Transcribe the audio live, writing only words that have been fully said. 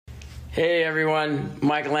Hey everyone,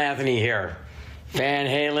 Michael Anthony here. Van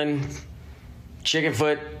Halen,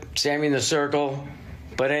 Chickenfoot, Sammy in the Circle.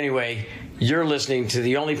 But anyway, you're listening to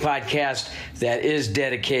the only podcast that is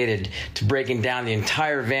dedicated to breaking down the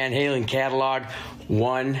entire Van Halen catalog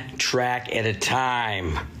one track at a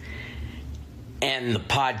time. And the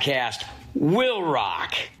podcast will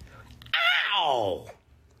rock. Ow!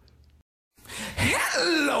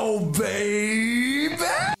 Hello, baby!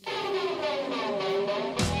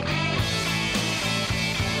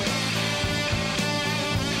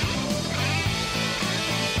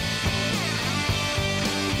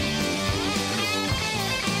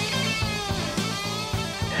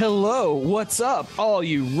 Hello, what's up, all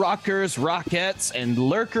you rockers, rockettes, and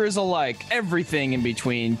lurkers alike, everything in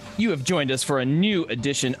between. You have joined us for a new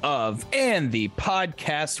edition of And the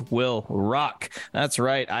Podcast Will Rock. That's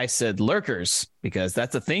right, I said lurkers, because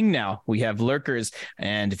that's a thing now. We have lurkers,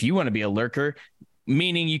 and if you want to be a lurker,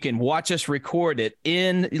 meaning you can watch us record it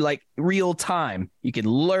in like real time, you can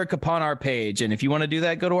lurk upon our page. And if you want to do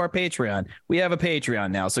that, go to our Patreon. We have a Patreon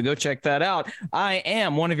now, so go check that out. I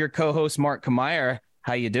am one of your co-hosts, Mark Kamier.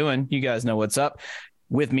 How you doing? You guys know what's up.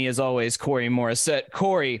 With me, as always, Corey Morissette.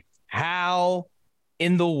 Corey, how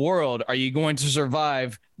in the world are you going to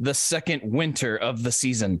survive the second winter of the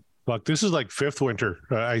season? Look, this is like fifth winter,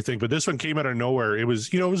 I think, but this one came out of nowhere. It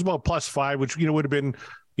was, it was about +5, which, would have been,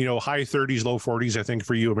 high 30s, low 40s, I think,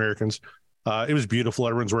 for you Americans. It was beautiful.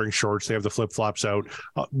 Everyone's wearing shorts. They have the flip-flops out.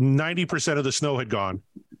 90% of the snow had gone.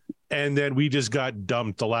 And then we just got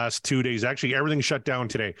dumped the last 2 days. Actually, everything shut down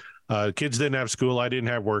today. Kids didn't have school. I didn't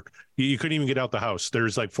have work. You couldn't even get out the house.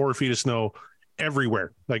 There's like 4 feet of snow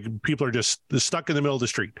everywhere. Like people are just stuck in the middle of the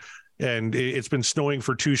street. And it's been snowing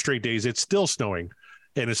for 2 straight days. It's still snowing,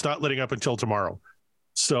 and it's not letting up until tomorrow.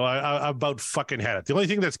 So I about fucking had it. The only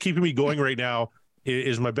thing that's keeping me going right now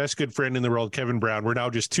is my best good friend in the world, Kevin Brown. We're now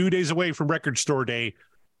just 2 days away from Record Store Day.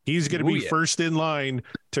 He's going to be first in line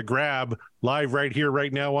to grab live right here,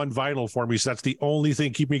 right now on vinyl for me. So that's the only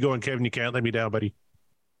thing keeping me going. Kevin, you can't let me down, buddy.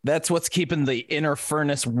 That's what's keeping the inner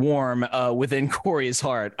furnace warm within Corey's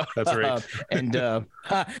heart. That's right. And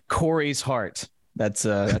Corey's heart. That's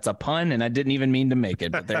a pun, and I didn't even mean to make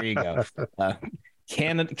it, but there you go.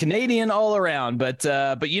 Canadian all around,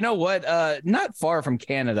 but you know what? Not far from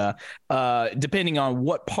Canada, depending on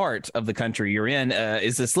what part of the country you're in,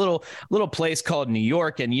 is this little place called New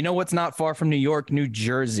York. And you know what's not far from New York? New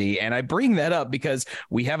Jersey. And I bring that up because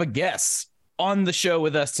we have a guest on the show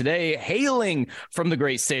with us today, hailing from the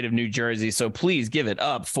great state of New Jersey. So please give it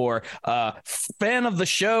up for fan of the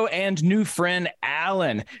show and new friend,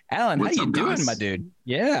 Alan. Alan, What's how you up, doing, guys? my dude?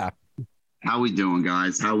 Yeah. How we doing,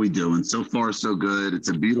 guys? How we doing? So far, so good. It's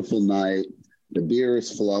a beautiful night. The beer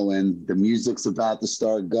is flowing. The music's about to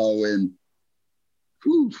start going.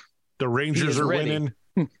 Whew. The Rangers are winning.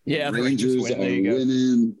 Yeah, the Rangers are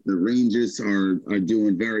winning. The Rangers are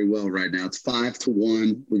doing very well right now. It's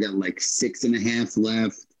 5-1. We got like 6.5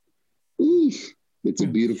 left. Oof. It's a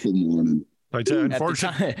beautiful morning.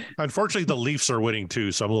 Unfortunately, the Leafs are winning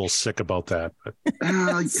too, so I'm a little sick about that.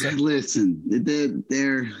 Listen,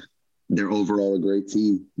 they're overall a great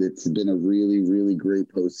team. It's been a really, really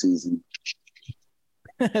great postseason.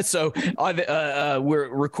 So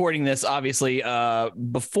we're recording this obviously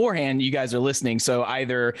beforehand. You guys are listening, so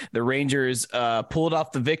either the Rangers pulled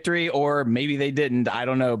off the victory or maybe they didn't. I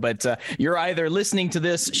don't know, but you're either listening to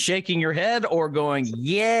this shaking your head or going,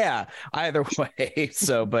 yeah, either way.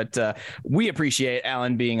 So, but we appreciate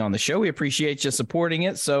Alan being on the show. We appreciate you supporting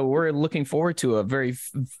it. So we're looking forward to a very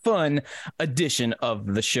fun edition of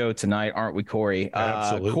the show tonight, aren't we, Corey?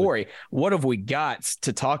 Absolutely. Corey, what have we got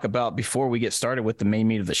to talk about before we get started with the main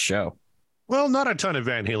meat of the show? Well, not a ton of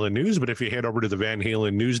Van Halen news, but if you head over to the Van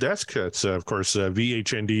Halen news desk, it's of course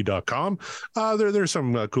vhnd.com. There's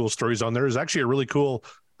some cool stories on there. There's actually a really cool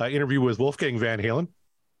interview with Wolfgang Van Halen.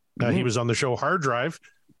 He was on the show Hard Drive,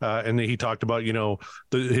 and he talked about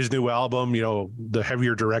his new album, the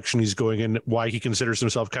heavier direction he's going in, why he considers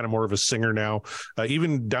himself kind of more of a singer now,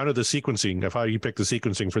 even down to the sequencing of how he picked the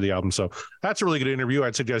sequencing for the album. So that's a really good interview.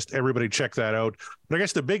 I'd suggest everybody check that out. But I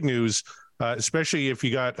guess the big news, especially if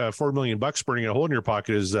you got $4 million burning a hole in your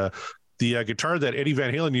pocket, is the guitar that Eddie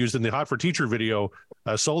Van Halen used in the Hot for Teacher video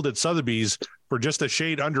sold at Sotheby's for just a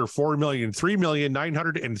shade under $4 million,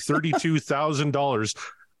 $3,932,000.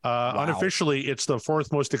 Wow. Unofficially, it's the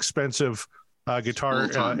fourth most expensive guitar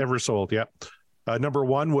ever sold. Yeah. Number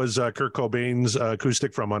one was Kurt Cobain's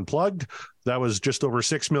acoustic from Unplugged. That was just over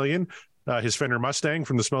 $6 million. His Fender Mustang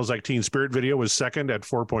from the Smells Like Teen Spirit video was second at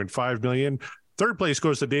 $4.5 million. Third place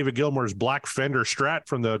goes to David Gilmour's Black Fender Strat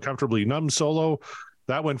from the Comfortably Numb solo.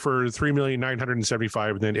 That went for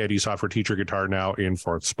 $3,975,000, and then Eddie's Hot for Teacher guitar now in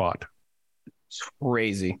fourth spot.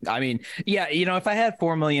 Crazy. I mean, yeah, if I had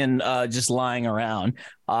 4 million just lying around,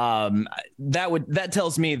 that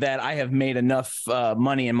tells me that I have made enough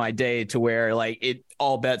money in my day to where like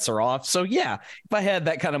all bets are off. So yeah, if I had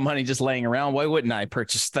that kind of money just laying around, why wouldn't I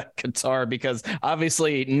purchase that guitar? Because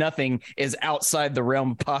obviously nothing is outside the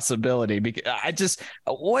realm of possibility. Because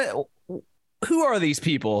who are these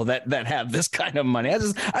people that have this kind of money? I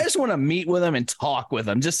just want to meet with them and talk with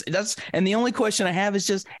them. And the only question I have is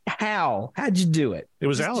just how'd you do it? It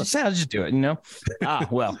was Alan. How'd you do it?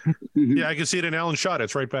 Well, yeah, I can see it in Alan's shot.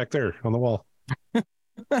 It's right back there on the wall.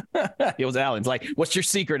 It was Alan's. Like, what's your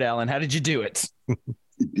secret, Alan? How did you do it?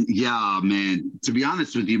 Yeah, man. To be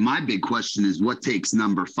honest with you, my big question is what takes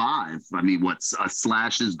number 5? I mean, what's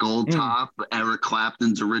Slash's gold top, Eric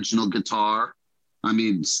Clapton's original guitar? I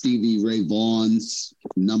mean, Stevie Ray Vaughan's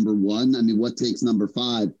number 1. I mean, what takes number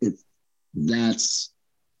 5? If that's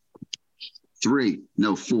 3,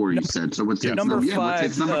 no 4, you said. So what takes number 5? What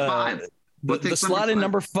takes number 5? The slot in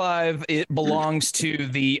number 5, it belongs to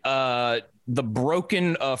the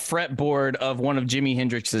broken fretboard of one of Jimi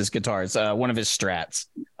Hendrix's guitars, one of his Strats.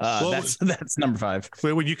 That's number 5.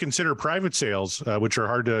 When you consider private sales, which are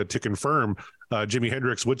hard to confirm, Jimi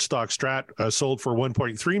Hendrix Woodstock Strat sold for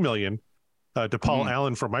 $1.3 million. To Paul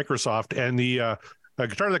Allen from Microsoft, and the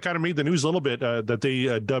guitar that kind of made the news a little bit that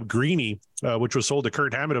they dubbed Greenie, which was sold to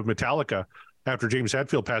Kurt Hammett of Metallica after James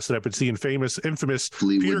Hetfield passed it up. It's the infamous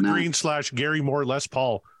Peter Green / Gary Moore Les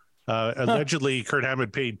Paul. Allegedly, Kurt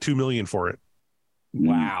Hammett paid $2 million for it.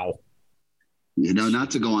 Wow. Not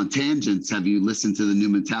to go on tangents, have you listened to the new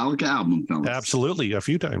Metallica album, fellas? Absolutely, a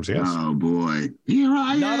few times, yes. Oh, boy. Here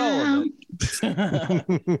I Not am. all of it.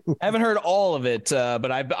 I haven't heard all of it, but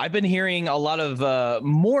I've been hearing a lot of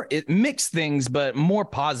more mixed things, but more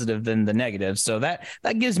positive than the negative. So that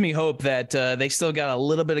gives me hope that they still got a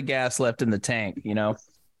little bit of gas left in the tank,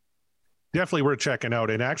 Definitely worth checking out.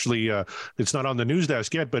 And actually, it's not on the news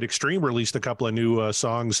desk yet, but Extreme released a couple of new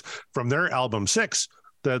songs from their album 6.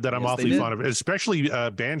 That I'm awfully fond of, especially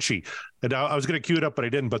Banshee. And I was going to cue it up, but I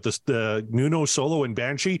didn't. But the Nuno solo in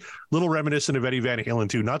Banshee, little reminiscent of Eddie Van Halen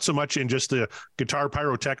too. Not so much in just the guitar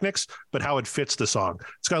pyrotechnics, but how it fits the song.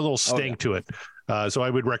 It's got a little sting to it. So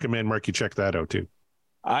I would recommend, Mark, you check that out too.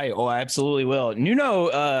 I absolutely will.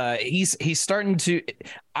 Nuno, he's starting to.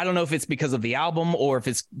 I don't know if it's because of the album or if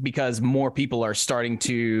it's because more people are starting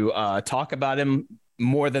to talk about him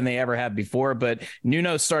more than they ever have before, but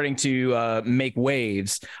Nuno's starting to make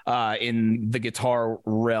waves in the guitar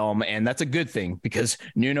realm, and that's a good thing because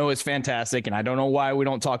Nuno is fantastic, and I don't know why we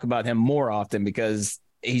don't talk about him more often because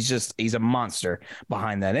he's a monster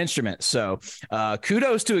behind that instrument. So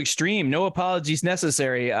kudos to Extreme. No apologies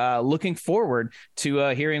necessary. Looking forward to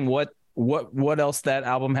hearing what else that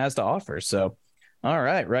album has to offer. So all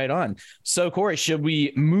right on. So Corey, should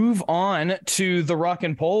we move on to the rock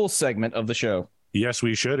and poll segment of the show? Yes,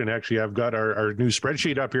 we should. And actually, I've got our new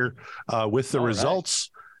spreadsheet up here with the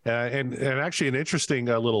results. And actually an interesting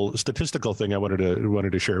little statistical thing I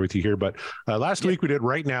wanted to share with you here. But last week we did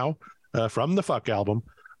Right Now from the Fuck album.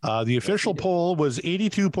 The official poll was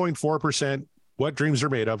 82.4% What Dreams Are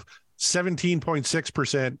Made Of,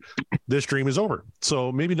 17.6% This Dream Is Over.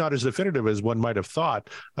 So maybe not as definitive as one might have thought.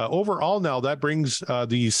 Overall now, that brings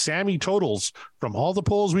the Sammy totals from all the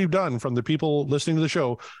polls we've done from the people listening to the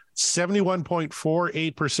show.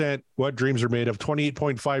 71.48% What Dreams Are Made Of,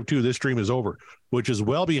 28.52 This Dream Is Over, which is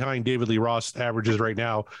well behind David Lee Roth averages right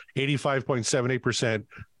now, 85.78%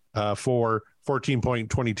 for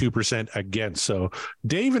 14.22% against. So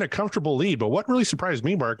Dave in a comfortable lead. But what really surprised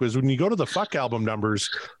me, Mark, was when you go to the Fuck album numbers,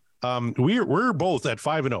 we're both at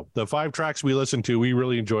 5-0. The 5 tracks we listened to, we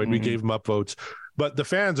really enjoyed. We gave them upvotes. But the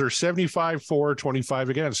fans are 75 for, 25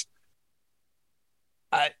 against.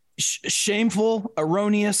 Shameful,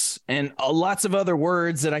 erroneous, and lots of other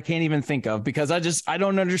words that I can't even think of because I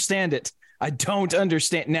don't understand it. I don't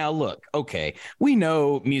understand. Now, look, okay, we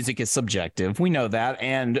know music is subjective. We know that.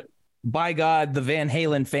 And by God, the Van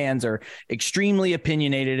Halen fans are extremely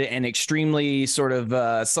opinionated and extremely sort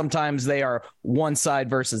of sometimes they are one side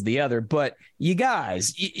versus the other. But you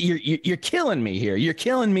guys, you're killing me here. You're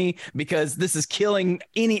killing me because this is killing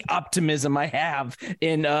any optimism I have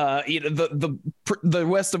in the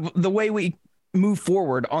rest of the way we move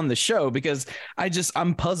forward on the show because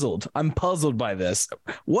I'm puzzled. I'm puzzled by this.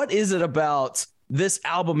 What is it about this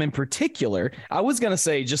album in particular? I was going to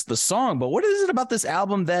say just the song, but what is it about this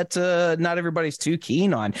album that not everybody's too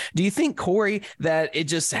keen on? Do you think, Corey, that it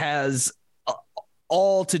just has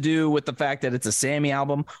all to do with the fact that it's a Sammy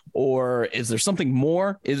album, or is there something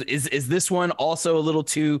more? Is this one also a little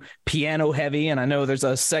too piano heavy? And I know there's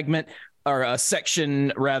a segment or a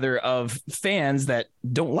section rather of fans that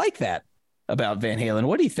don't like that. about Van Halen.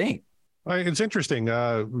 What do you think? It's interesting.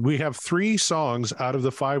 We have 3 songs out of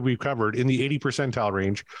the 5 we've covered in the 80 percentile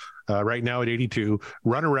range. Right now at 82.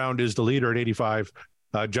 Runaround is the leader at 85.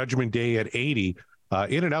 Judgment Day at 80.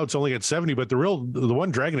 In and Out's only at 70, but the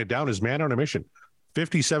one dragging it down is Man on a Mission.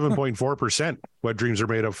 57.4%. What Dreams Are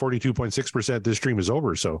Made Of. 42.6%. This Dream Is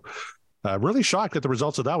Over. So really shocked at the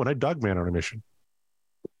results of that one. I dug Man on a Mission.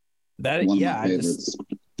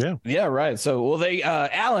 Yeah, right. So, well,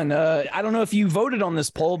 Alan, I don't know if you voted on this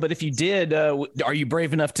poll, but if you did, are you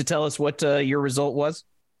brave enough to tell us what your result was?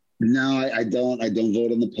 No, I don't. I don't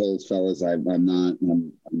vote on the polls, fellas. I'm not.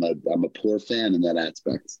 I'm a poor fan in that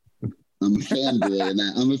aspect. I'm a fanboy in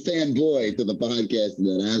that. I'm a fanboy to the podcast in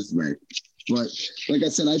that aspect. But like I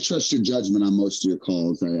said, I trust your judgment on most of your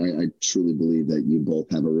calls. I truly believe that you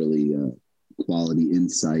both have a really quality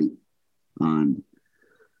insight on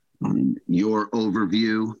your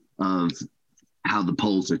overview of how the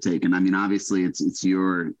polls are taken. I mean, obviously, it's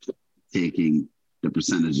your taking the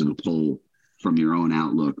percentage of the poll from your own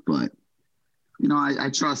outlook, but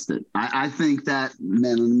I trust it. I think that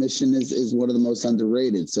Man on a Mission is one of the most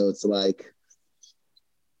underrated. So it's like,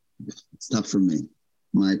 it's tough for me.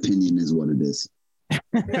 My opinion is what it is.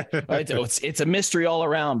 It's a mystery all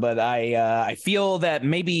around, but I feel that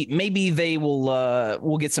maybe they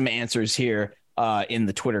we'll get some answers here in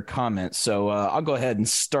the Twitter comments. So I'll go ahead and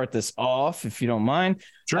start this off if you don't mind.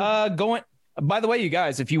 Sure. By the way, you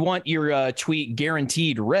guys, if you want your tweet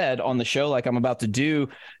guaranteed read on the show, like I'm about to do,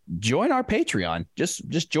 join our Patreon.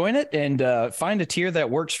 Just join it and find a tier that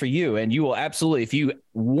works for you. And you will absolutely, if you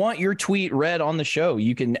want your tweet read on the show,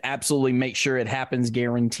 you can absolutely make sure it happens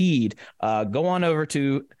guaranteed. Go on over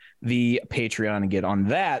to the Patreon and get on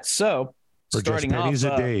that. So for just pennies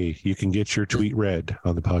a day, you can get your tweet read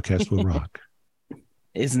on the Podcast Will Rock.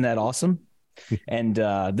 Isn't that awesome? And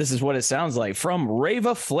this is what it sounds like from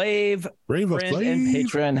Rava Flav, friend and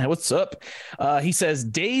patron. What's up? He says,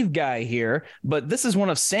 Dave guy here, but this is one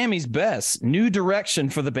of Sammy's best. New direction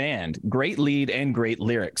for the band. Great lead and great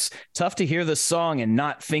lyrics. Tough to hear the song and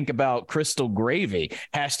not think about Crystal Gravy.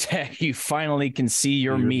 Hashtag you finally can see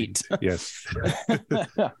your meat. Yes.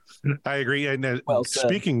 I agree. And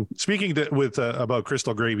speaking about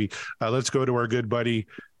Crystal Gravy, let's go to our good buddy.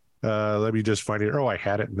 Let me just find it. Oh, I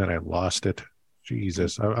had it and then I lost it.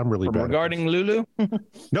 Jesus, I'm really bad. Regarding Lulu?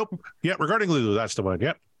 Nope. Yeah, Regarding Lulu. That's the one.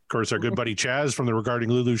 Yep. Of course, our good buddy Chaz from the Regarding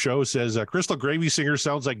Lulu show says Crystal Gravy singer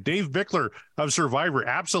sounds like Dave Bickler of Survivor.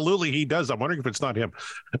 Absolutely, he does. I'm wondering if it's not him.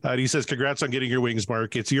 He says, congrats on getting your wings,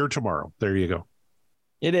 Mark. It's your tomorrow. There you go.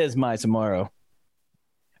 It is my tomorrow.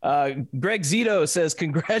 Greg Zito says,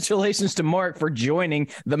 congratulations to Mark for joining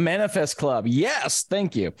the Manifest Club. Yes,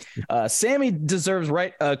 thank you. Sammy deserves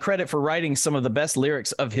credit for writing some of the best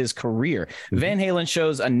lyrics of his career. Van Halen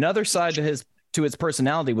shows another side to its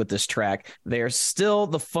personality with this track. They're still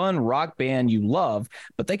the fun rock band you love,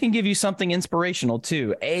 but they can give you something inspirational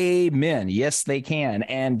too. Amen. Yes, they can.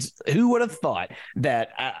 And who would have thought that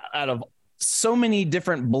out of so many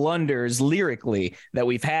different blunders lyrically that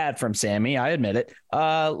we've had from Sammy, I admit it.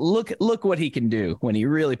 Look what he can do when he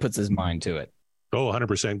really puts his mind to it. Oh,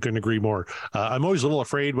 100%. Couldn't agree more. I'm always a little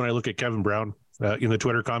afraid when I look at Kevin Brown in the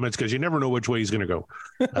Twitter comments because you never know which way he's going to go.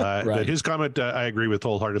 Right. But his comment, I agree with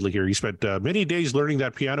wholeheartedly here. He spent many days learning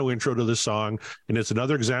that piano intro to this song, and it's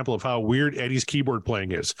another example of how weird Eddie's keyboard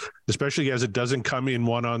playing is, especially as it doesn't come in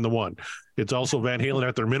one-on-the-one. It's also Van Halen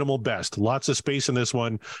at their minimal best. Lots of space in this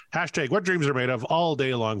one. Hashtag what dreams are made of all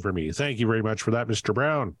day long for me. Thank you very much for that, Mr.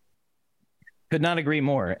 Brown. Could not agree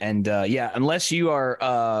more. And unless you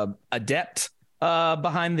are adept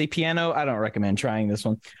behind the piano, I don't recommend trying this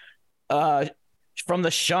one. From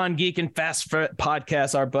the Sean Geek and Fast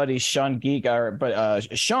podcast, our buddy Sean Geek,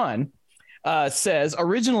 Sean says,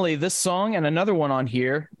 originally this song and another one on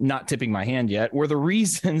here, not tipping my hand yet, were the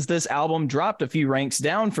reasons this album dropped a few ranks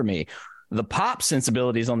down for me. The pop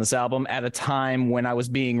sensibilities on this album at a time when I was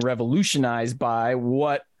being revolutionized by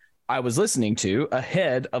what I was listening to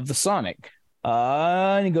ahead of the Sonic.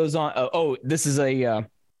 And he goes on. This is a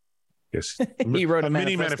yes. He wrote a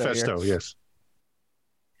mini manifesto. Yes.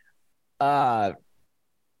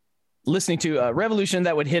 Listening to a Revolution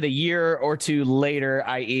that would hit a year or two later,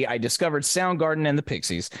 i.e. I discovered Soundgarden and the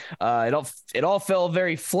Pixies. It all fell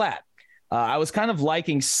very flat. I was kind of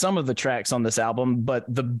liking some of the tracks on this album, but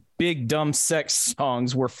the big dumb sex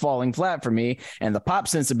songs were falling flat for me, and the pop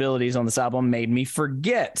sensibilities on this album made me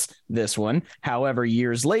forget this one. However,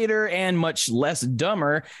 years later, and much less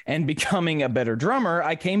dumber, and becoming a better drummer,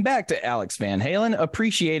 I came back to Alex Van Halen,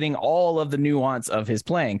 appreciating all of the nuance of his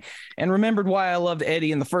playing, and remembered why I loved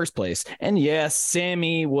Eddie in the first place. And yes,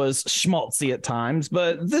 Sammy was schmaltzy at times,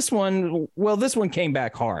 but this one came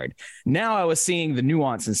back hard. Now I was seeing the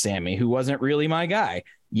nuance in Sammy, who wasn't really my guy.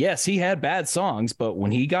 Yes, he had bad songs, but when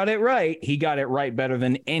he got it right better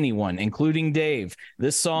than anyone, including Dave.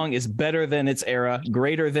 This song is better than its era,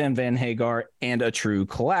 greater than Van Hagar, and a true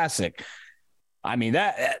classic. I mean,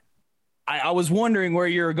 I was wondering where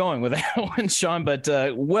you were going with that one, Sean, but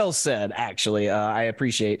well said, actually. I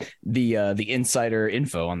appreciate the insider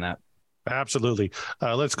info on that. Absolutely.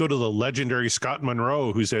 Let's go to the legendary Scott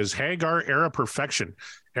Monroe, who says, Hagar era perfection.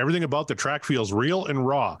 Everything about the track feels real and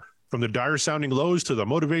raw. From the dire sounding lows to the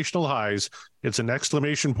motivational highs, it's an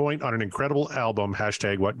exclamation point on an incredible album.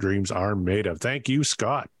 Hashtag what dreams are made of. Thank you,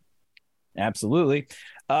 Scott. Absolutely.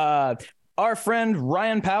 Our friend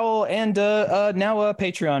Ryan Powell, and now a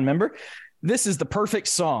Patreon member. This is the perfect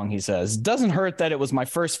song, he says. Doesn't hurt that it was my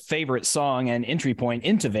first favorite song and entry point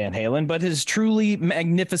into Van Halen, but his truly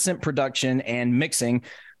magnificent production and mixing,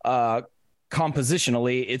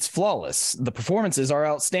 compositionally, it's flawless. The performances are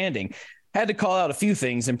outstanding. Had to call out a few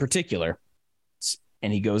things in particular.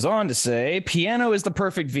 And he goes on to say, piano is the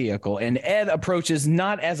perfect vehicle, and Ed approaches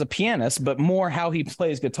not as a pianist, but more how he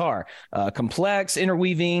plays guitar. Complex,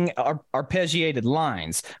 interweaving, arpeggiated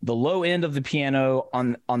lines. The low end of the piano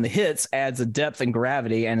on the hits adds a depth and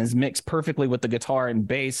gravity and is mixed perfectly with the guitar and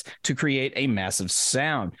bass to create a massive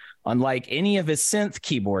sound. Unlike any of his synth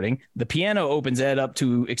keyboarding, the piano opens Ed up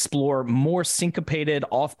to explore more syncopated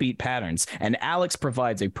offbeat patterns, and Alex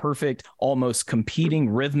provides a perfect, almost competing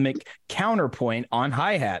rhythmic counterpoint on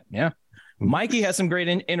hi-hat. Yeah. Mikey has some great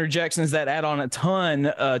interjections that add on a ton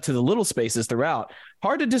to the little spaces throughout.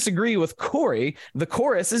 Hard to disagree with Corey. The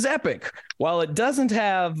chorus is epic. While it doesn't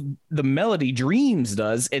have the melody Dreams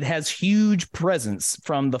does, it has huge presence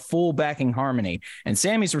from the full backing harmony. And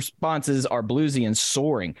Sammy's responses are bluesy and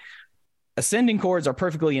soaring. Ascending chords are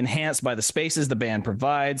perfectly enhanced by the spaces the band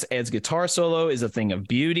provides. Ed's guitar solo is a thing of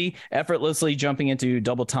beauty, effortlessly jumping into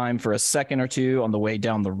double time for a second or two on the way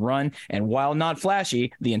down the run. And while not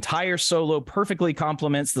flashy, the entire solo perfectly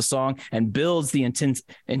complements the song and builds the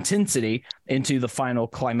intensity into the final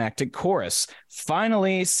climactic chorus.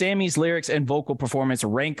 Finally, Sammy's lyrics and vocal performance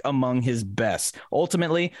rank among his best.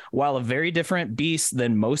 Ultimately, while a very different beast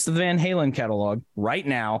than most of the Van Halen catalog, right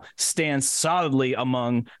now stands solidly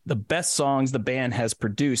among the best songs the band has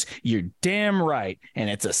produced. You're damn right. And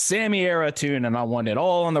it's a Sammy era tune, and I want it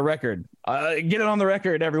all on the record. Get it on the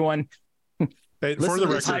record, everyone. Hey, for the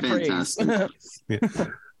record, yeah.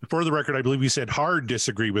 For the record, I believe he said hard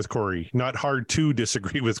disagree with Corey, not hard to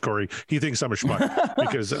disagree with Corey. He thinks I'm a schmuck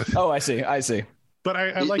because. Oh, I see. But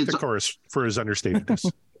I like the chorus for his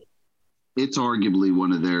understatedness. It's arguably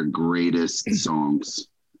one of their greatest songs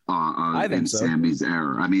in Sammy's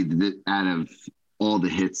era. I mean, out of all the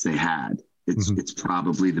hits they had, it's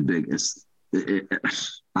probably the biggest.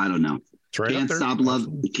 I don't know. Right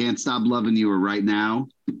Can't Stop Loving You, or Right Now,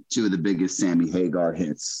 two of the biggest Sammy Hagar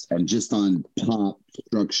hits, and just on pop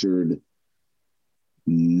structured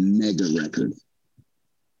mega record.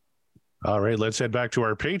 All right, let's head back to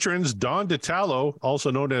our patrons. Don DeTallo,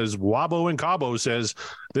 also known as Wabo and Cabo, says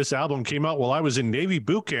this album came out while I was in Navy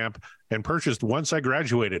boot camp and purchased once I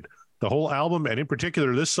graduated. The whole album, and in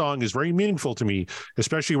particular this song, is very meaningful to me,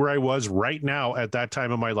 especially where I was right now at that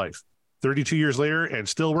time of my life. 32 years later and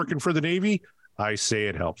still working for the Navy, I say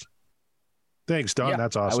it helped. Thanks, Don. Yeah,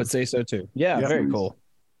 that's awesome. I would say so too. Yeah, very cool.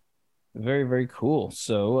 Very, very cool.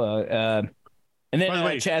 So, and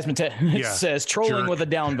then Chasman says, trolling with a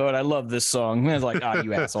downvote. I love this song. I was like,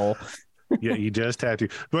 you asshole. Yeah, you just had to.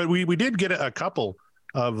 But we did get a couple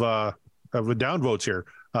of downvotes here.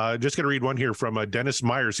 Just going to read one here from Dennis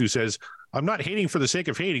Myers, who says, I'm not hating for the sake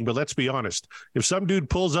of hating, but let's be honest. If some dude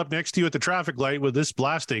pulls up next to you at the traffic light with this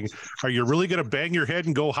blasting, are you really going to bang your head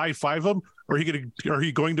and go high five him? Or are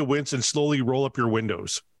you going to wince and slowly roll up your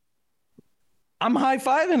windows? I'm high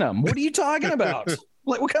fiving him. What are you talking about?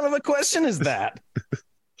 Like, what kind of a question is that?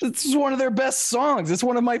 This is one of their best songs. It's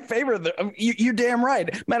one of my favorite. You're damn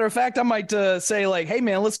right. Matter of fact, I might say like, hey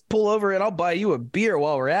man, let's pull over and I'll buy you a beer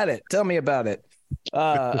while we're at it. Tell me about it.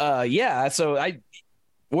 Yeah. So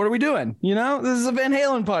what are we doing? You know, this is a Van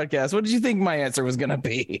Halen podcast. What did you think my answer was going to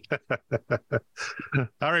be?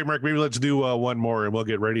 All right, Mark, maybe let's do one more and we'll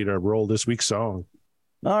get ready to roll this week's song.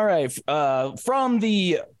 All right. From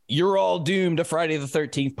the You're All Doomed, a Friday the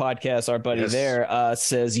 13th podcast. Our buddy there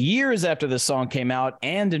says, years after the song came out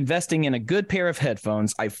and investing in a good pair of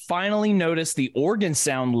headphones, I finally noticed the organ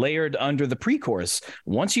sound layered under the pre-chorus.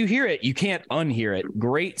 Once you hear it, you can't unhear it.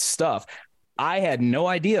 Great stuff. I had no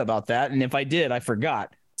idea about that, and if I did, I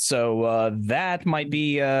forgot. So that might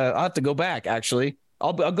be I'll have to go back, actually.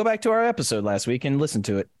 I'll go back to our episode last week and listen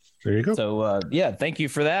to it. There you go. So thank you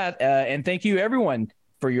for that, and thank you everyone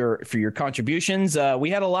for your contributions.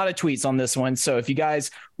 We had a lot of tweets on this one, so if you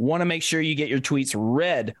guys want to make sure you get your tweets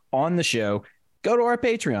read on the show, go to our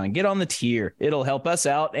Patreon, get on the tier. It'll help us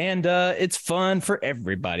out, and it's fun for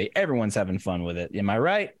everybody. Everyone's having fun with it. Am I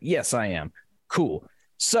right? Yes, I am. Cool.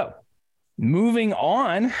 So moving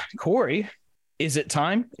on, Corey, is it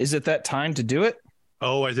time? Is it that time to do it?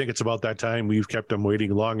 Oh, I think it's about that time. We've kept them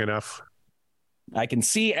waiting long enough. I can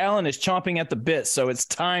see Alan is chomping at the bit, so it's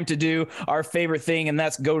time to do our favorite thing, and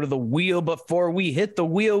that's go to the wheel. Before we hit the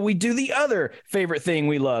wheel, we do the other favorite thing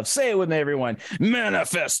we love. Say it with me, everyone.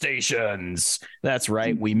 Manifestations. That's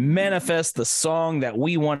right. We manifest the song that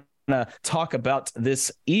we want to talk about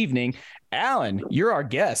this evening. Alan, you're our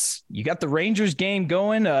guest. You got the Rangers game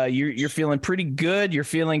going. You're feeling pretty good. You're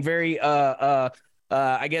feeling very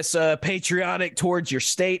patriotic towards your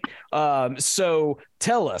state. So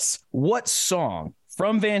tell us, what song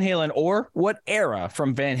from Van Halen or what era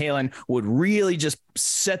from Van Halen would really just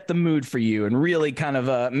set the mood for you and really kind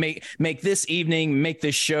of make this evening, make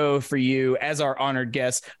this show for you as our honored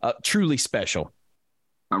guest truly special?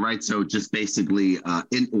 All right. So just basically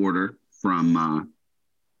in order from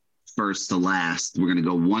first to last, we're going to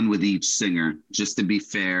go one with each singer, just to be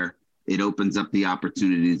fair. It opens up the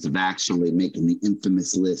opportunities of actually making the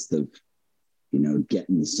infamous list of,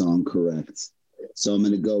 getting the song correct. So I'm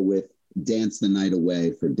going to go with Dance the Night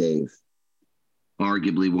Away for Dave.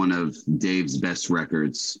 Arguably one of Dave's best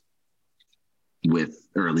records with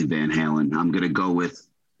early Van Halen. I'm going to go with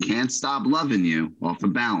Can't Stop Loving You off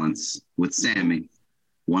of Balance with Sammy.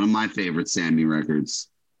 One of my favorite Sammy records.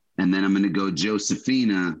 And then I'm going to go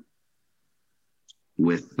Josephina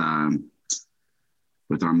with our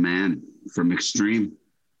man from Extreme,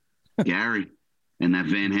 Gary, and that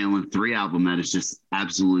Van Halen 3 album that is just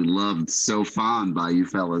absolutely loved, so fond by you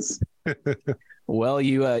fellas. Well,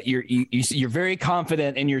 you're very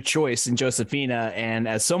confident in your choice in Josephina, and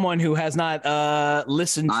as someone who has not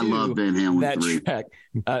listened to love Van Halen that 3. track,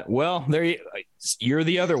 you're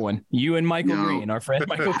the other one. You and Michael Green, our friend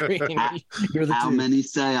Michael Green. You're the How two. Many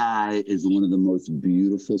Say I is one of the most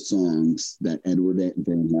beautiful songs that Edward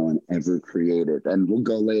Van Halen ever created, and we'll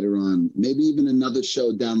go later on, maybe even another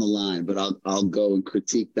show down the line. But I'll go and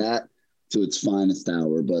critique that to its finest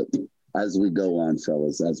hour. But as we go on,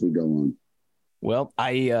 fellas, as we go on. Well,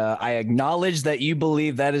 I acknowledge that you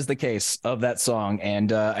believe that is the case of that song,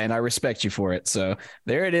 and I respect you for it. So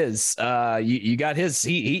there it is. You got his.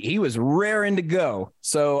 He was raring to go.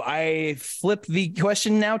 So I flip the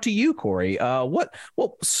question now to you, Corey. What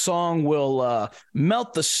song will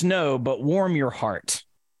melt the snow but warm your heart?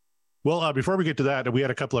 Well, before we get to that, we had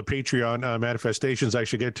a couple of Patreon manifestations I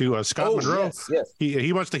should get to. Scott Monroe, yes.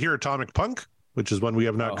 He wants to hear Atomic Punk, which is one we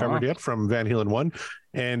have not covered yet from Van Halen 1.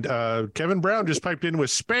 And Kevin Brown just piped in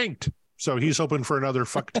with Spanked. So he's hoping for another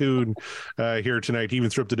fuck tune here tonight. He even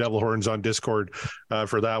threw up the devil horns on Discord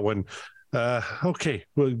for that one. Okay,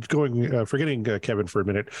 well, forgetting Kevin for a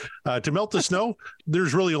minute. To melt the snow,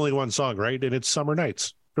 there's really only one song, right? And it's Summer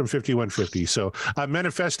Nights from 5150. So I'm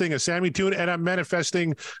manifesting a Sammy tune, and I'm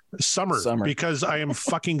manifesting summer. Because I am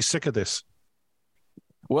fucking sick of this.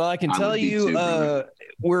 Well, I can tell you,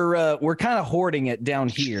 we're kind of hoarding it down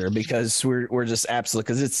here because we're just absolute,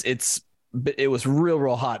 because it was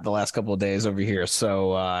real hot the last couple of days over here.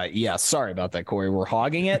 So sorry about that, Corey. We're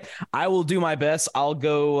hogging it. I will do my best. I'll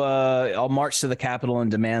go. I'll march to the Capitol and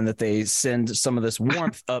demand that they send some of this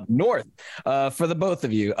warmth up north for the both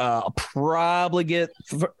of you. I'll probably get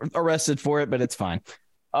arrested for it, but it's fine.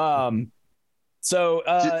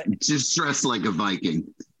 Just dress like a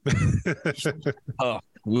Viking. Oh,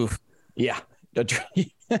 oof. Yeah.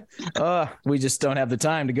 We just don't have the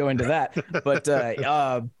time to go into that. But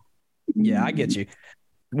yeah, I get you.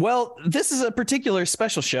 Well, this is a particular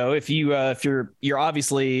special show. If you're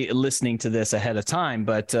obviously listening to this ahead of time,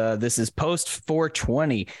 but this is post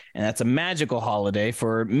 420, and that's a magical holiday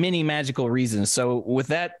for many magical reasons. So with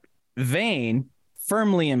that vein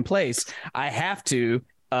firmly in place, I have to,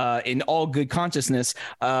 in all good consciousness,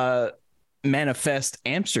 manifest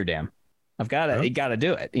Amsterdam. I've got to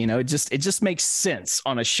do it. It just makes sense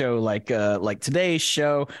on a show like today's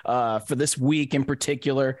show for this week in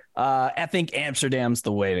particular. I think Amsterdam's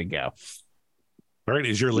the way to go. All right.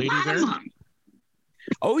 Is your lady there?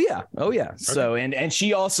 Oh yeah. So and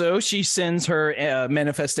she sends her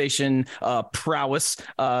manifestation prowess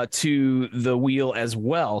to the wheel as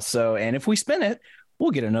well. So and if we spin it,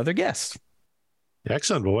 we'll get another guest.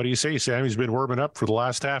 Excellent. Well, what do you say? Sammy's been warming up for the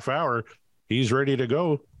last half hour. He's ready to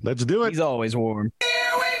go. Let's do it. He's always warm. Here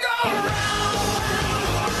we go.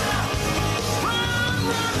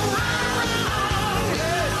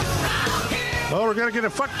 Oh, we're going to get a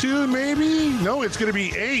fuck tune, maybe? No, it's going to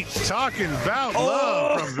be 8. Talking about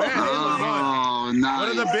love from Van Halen. Oh, nice. One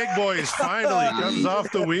of the big boys finally comes off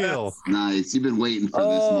the wheel. Nice. You've been waiting for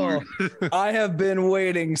this, Mark. I have been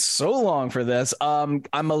waiting so long for this. I'm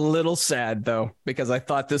a little sad though, because I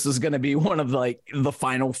thought this was going to be one of like the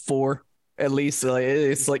final 4. At least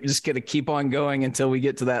it's like just going to keep on going until we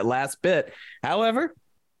get to that last bit. However,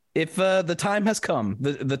 if the time has come,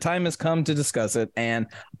 the time has come to discuss it, and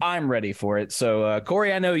I'm ready for it. So,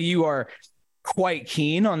 Corey, I know you are quite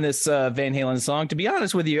keen on this Van Halen song. To be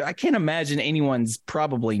honest with you, I can't imagine anyone's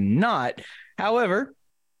probably not. However,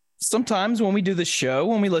 sometimes when we do the show,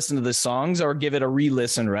 when we listen to the songs or give it a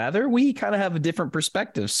re-listen, rather, we kind of have a different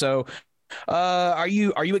perspective. So, are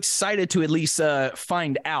you excited to at least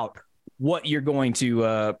find out what you're going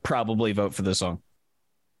to probably vote for the song?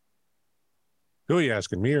 Who are you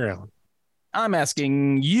asking, me or Alan? I'm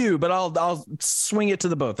asking you, but I'll swing it to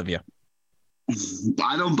the both of you.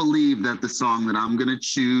 I don't believe that the song that I'm gonna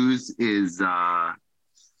choose is on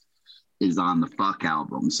the Fuck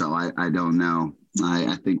album. So I don't know.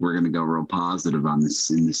 I think we're gonna go real positive on this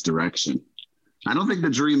in this direction. I don't think the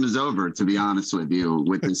dream is over, to be honest with you,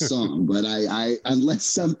 with this song. But I unless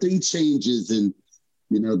something changes in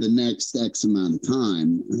the next X amount of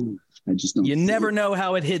time, I just don't. You never know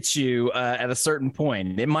how it hits you at a certain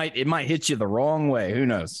point. It might hit you the wrong way. Who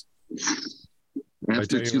knows?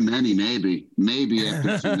 After too many, maybe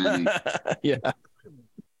after too many. Yeah.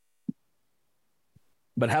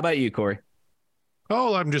 But how about you, Corey?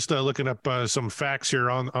 Oh, I'm just looking up some facts here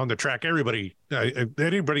on the track. Anybody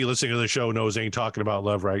listening to the show knows Ain't Talking About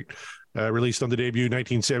Love, right? Released on the debut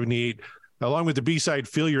 1978. Along with the B-side,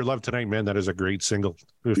 Feel Your Love Tonight, man, that is a great single.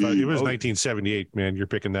 It was 1978, man, you're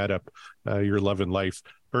picking that up. Your Love and Life.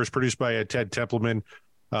 First produced by Ted Templeman.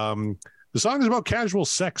 The song is about casual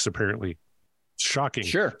sex, apparently. Shocking.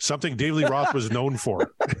 Sure. Something David Lee Roth was known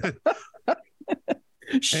for.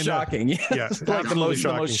 Shocking. Yes. Yeah, like the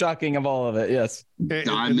most shocking of all of it, yes.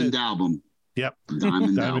 Diamond album. Yep.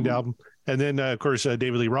 Diamond album. And then, of course,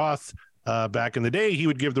 David Lee Roth. Back in the day, he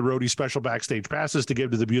would give the roadies special backstage passes to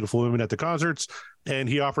give to the beautiful women at the concerts, and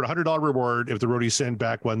he offered a $100 reward if the roadies sent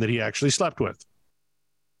back one that he actually slept with.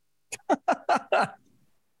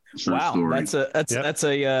 Wow, story. that's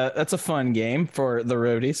a fun game for the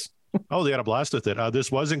roadies. Oh, they had a blast with it.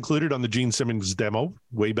 This was included on the Gene Simmons demo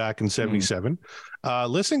way back in '77.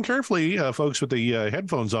 Listen carefully, folks, with the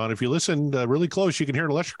headphones on. If you listen really close, you can hear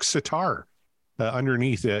an electric sitar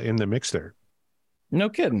underneath in the mix there. No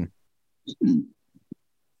kidding. And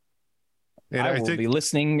I will be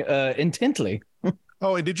listening intently.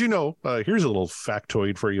 Oh, and did you know, here's a little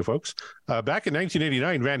factoid for you folks. Back in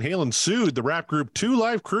 1989, Van Halen sued the rap group 2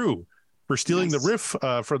 Live Crew for stealing the riff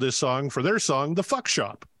for their song, The Fuck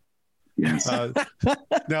Shop. Yes.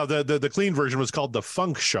 Now, the clean version was called The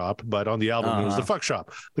Funk Shop, but on the album, it was The Fuck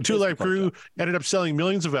Shop. The 2 Live Crew ended up selling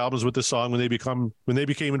millions of albums with this song when they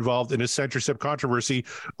became involved in a censorship controversy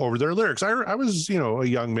over their lyrics. I was, a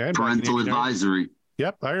young man. Parental advisory.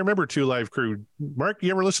 Yep, I remember 2 Live Crew. Mark,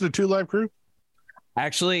 you ever listen to 2 Live Crew?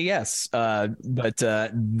 Actually, yes. But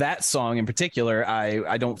that song in particular,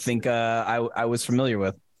 I don't think I was familiar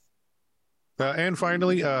with. And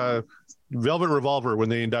finally, Velvet Revolver, when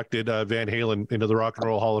they inducted Van Halen into the Rock and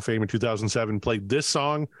Roll Hall of Fame in 2007, played this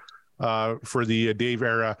song for the Dave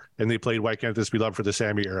era, and they played Why Can't This Be Love for the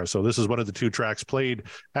Sammy era. So this is one of the 2 tracks played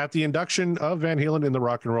at the induction of Van Halen in the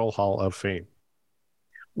Rock and Roll Hall of Fame.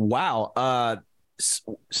 Wow.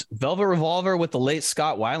 Velvet Revolver with the late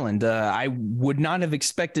Scott Weiland. I would not have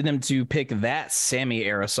expected him to pick that Sammy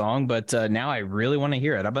era song, but now I really want to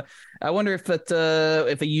hear it. I wonder if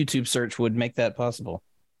a YouTube search would make that possible.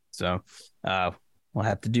 So we'll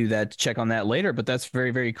have to do that to check on that later, but that's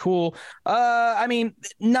very, very cool. I mean,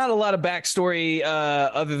 not a lot of backstory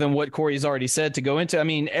other than what Corey's already said to go into. I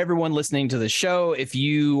mean, everyone listening to the show, if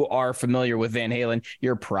you are familiar with Van Halen,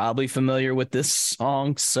 you're probably familiar with this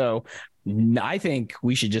song. So I think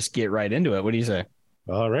we should just get right into it. What do you say?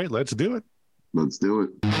 All right, let's do it. Let's do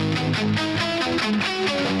it.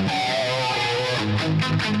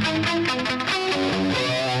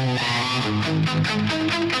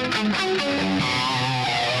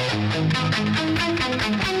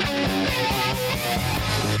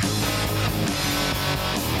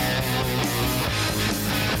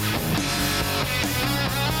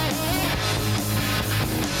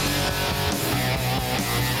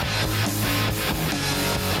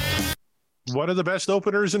 one of the best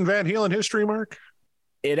openers in Van Halen history, Mark.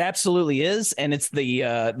 It absolutely is, and it's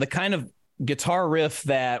the kind of guitar riff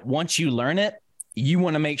that once you learn it, you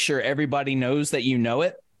want to make sure everybody knows that you know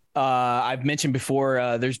it. I've mentioned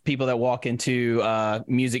before, there's people that walk into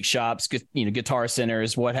music shops, guitar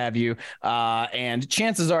centers, what have you. And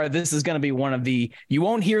chances are this is going to be one of you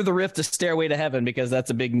won't hear the riff to Stairway to Heaven because that's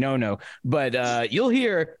a big no-no, but you'll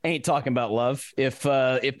hear Ain't Talking About Love if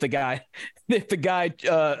the guy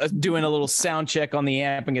doing a little sound check on the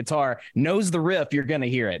amp and guitar knows the riff, you're going to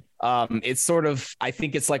hear it. It's sort of, I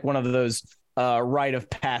think it's like one of those rite of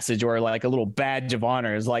passage or like a little badge of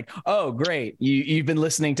honor. Is like, oh great, you've been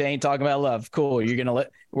listening to Ain't Talking About Love, cool,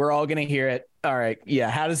 we're all gonna hear it. All right,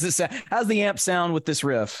 yeah, how's the amp sound with this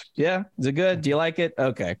riff? Yeah, is it good? Do you like it?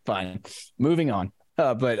 Okay, fine, moving on.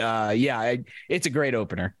 It's a great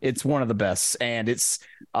opener. It's one of the best, and it's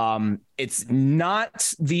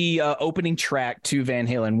not the opening track to Van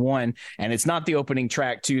Halen 1, and it's not the opening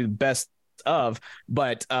track to Best Of,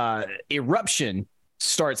 but Eruption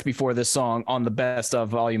starts before this song on the Best Of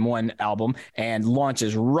Volume 1 album and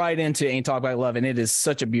launches right into Ain't Talk About Love, and it is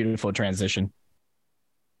such a beautiful transition.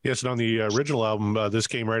 Yes, and on the original album, this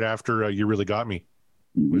came right after You Really Got Me,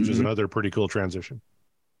 which is another pretty cool transition.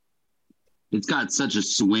 It's got such a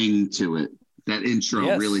swing to it. That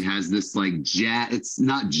intro really has this like jazz. It's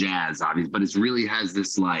not jazz, obviously, but it really has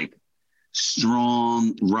this like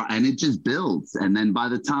strong, and it just builds. And then by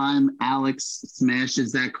the time Alex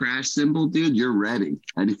smashes that crash cymbal, dude, you're ready.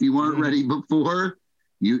 And if you weren't ready before,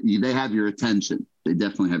 they have your attention. They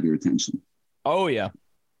definitely have your attention. Oh yeah.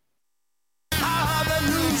 I have the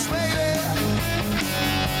news, baby,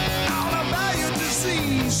 all about your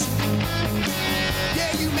disease.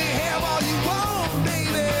 Yeah, you may have all you want,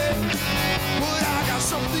 baby, but I got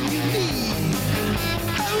something you need.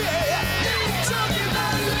 Oh yeah, you're talking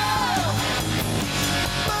about love.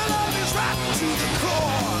 My love is right to the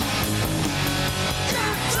core.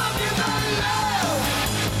 You're talking about love,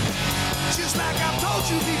 just like I've told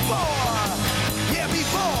you before. Yeah,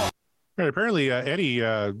 before. Right, apparently, Eddie,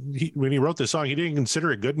 when he wrote this song, he didn't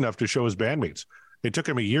consider it good enough to show his bandmates. It took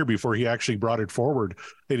him a year before he actually brought it forward.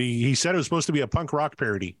 And he said it was supposed to be a punk rock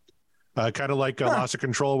parody, kind of like Loss of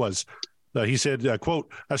Control was. He said,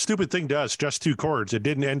 quote, "A stupid thing to us, just two chords. It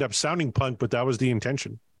didn't end up sounding punk, but that was the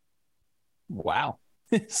intention." Wow.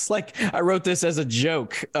 It's like I wrote this as a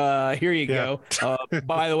joke. Here you go.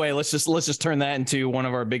 By the way, let's just turn that into one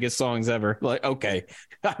of our biggest songs ever. Like, okay,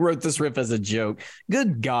 I wrote this riff as a joke.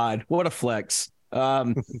 Good God, what a flex.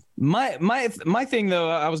 My thing though,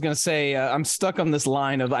 I was gonna say, I'm stuck on this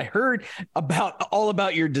line of I heard all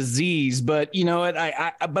about your disease, but you know what?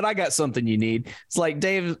 I got something you need. It's like,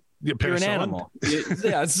 Dave, you're an animal.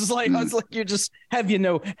 Yeah, it's just like it's like you're just have you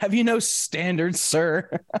no standards,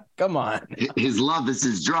 sir? Come on. His love is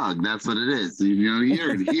his drug. That's what it is. You know, he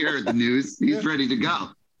heard the news. He's ready to go.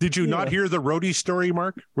 Did you not hear the roadie story,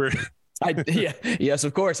 Mark? Where yes,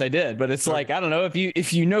 of course I did. But it's like, I don't know,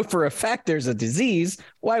 if you know for a fact there's a disease,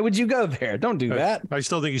 why would you go there? Don't do that. I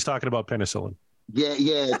still think he's talking about penicillin. Yeah.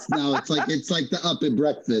 It's like the up at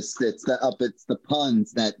breakfast. It's the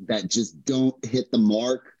puns that just don't hit the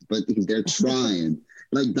mark, but they're trying.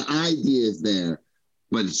 Like the idea is there,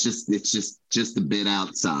 but it's just a bit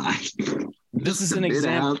outside. This is an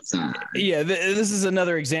example. Yeah, this is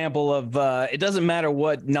another example of it doesn't matter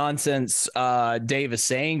what nonsense Dave is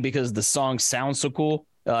saying because the song sounds so cool.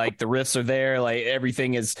 Like the riffs are there, like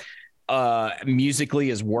everything is musically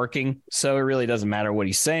is working. So it really doesn't matter what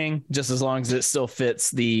he's saying, just as long as it still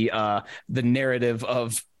fits the narrative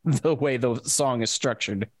of the way the song is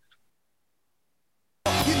structured.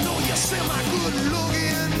 You know you're semi-good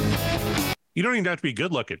looking. You don't even have to be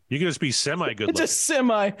good looking. You can just be semi good looking. Just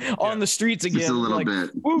semi on the streets again. Just a little bit.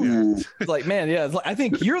 Woo. It's like, man, yeah. I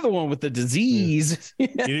think you're the one with the disease.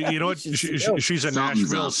 You know what? She's a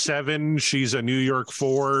Nashville 7. She's a New York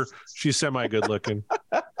 4. She's semi good looking.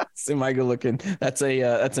 Semi good looking. That's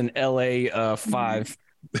an LA 5.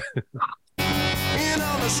 In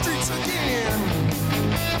on the streets again.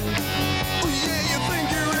 Yeah, you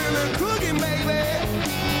think you're really cooking, baby?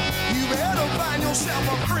 You better find yourself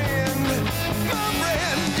a friend. My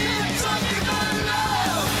friend, it's talking about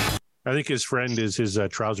love. I think his friend is his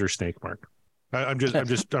trouser snake, Mark.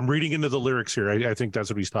 I'm reading into the lyrics here. I think that's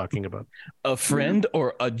what he's talking about. A friend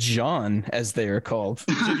or a John, as they are called.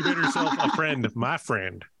 He said you made yourself a friend, my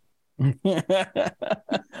friend.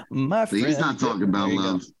 My friend. He's not talking about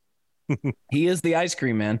love. He is the ice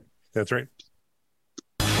cream man. That's right.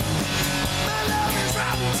 My love is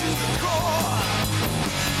rotten to the core.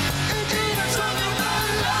 Indeed, it's talking about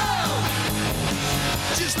love.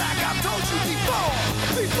 Just like I've told you before.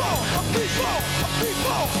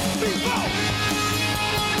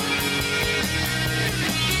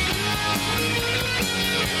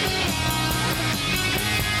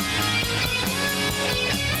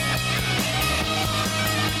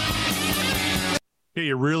 Yeah,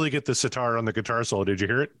 you really get the sitar on the guitar solo. Did you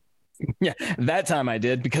hear it? Yeah, that time I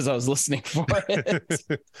did because I was listening for it.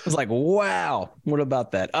 I was like, wow, what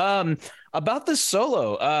about that? About the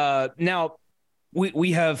solo. Now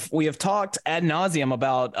we have talked ad nauseum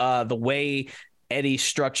about the way Eddie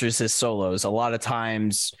structures his solos. A lot of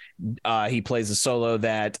times he plays a solo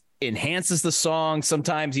that enhances the song.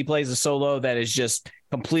 Sometimes he plays a solo that is just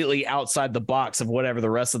completely outside the box of whatever the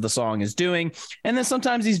rest of the song is doing. And then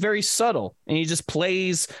sometimes he's very subtle and he just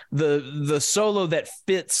plays the solo that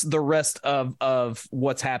fits the rest of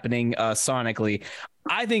what's happening sonically.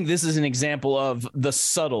 I think this is an example of the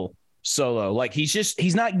subtle solo. Like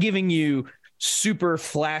he's not giving you super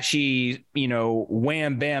flashy,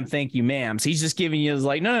 wham, bam, thank you, ma'ams. He's just giving you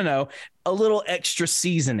like, no, a little extra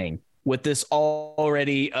seasoning with this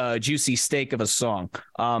already juicy steak of a song.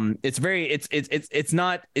 It's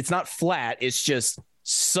not flat. It's just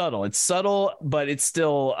subtle. It's subtle, but it's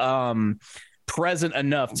still present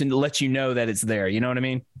enough to let you know that it's there. You know what I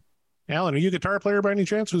mean? Alan, are you a guitar player by any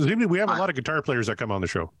chance? We have a lot of guitar players that come on the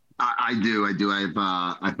show. I do.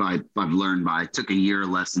 I've learned I took a year of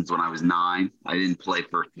lessons when I was 9. I didn't play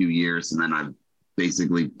for a few years, and then I've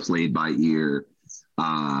basically played by ear.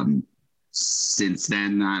 Since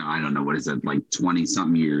then, I don't know, what is it, like 20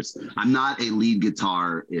 something years. I'm not a lead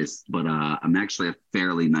guitarist, but I'm actually a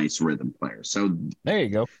fairly nice rhythm player. So there you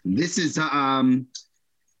go. This is the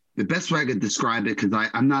best way I could describe it, because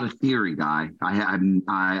I'm not a theory guy.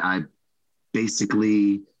 I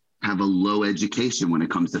basically have a low education when it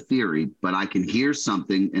comes to theory, but I can hear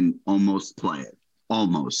something and almost play it.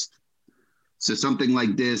 Almost. So something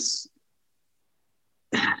like this,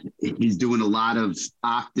 he's doing a lot of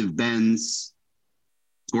octave bends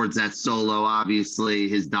towards that solo, obviously,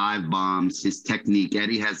 his dive bombs, his technique.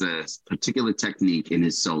 Eddie has a particular technique in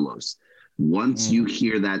his solos. Once you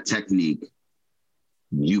hear that technique,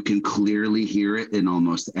 you can clearly hear it in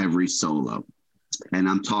almost every solo. And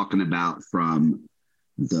I'm talking about from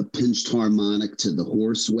the pinched harmonic to the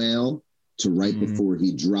horse wail to right before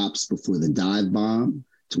he drops before the dive bomb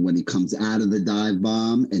to when he comes out of the dive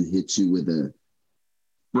bomb and hits you with a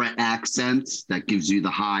fret accent that gives you the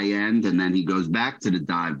high end, and then he goes back to the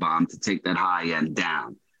dive bomb to take that high end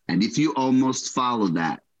down. And if you almost follow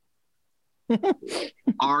that,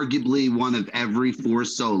 arguably one of every 4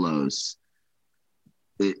 solos,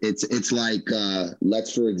 it's like,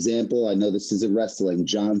 let's, for example, I know this isn't wrestling,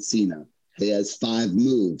 John Cena. He has 5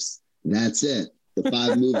 moves. That's it. The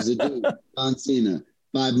 5 moves a dude. John Cena,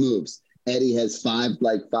 5 moves. Eddie has 5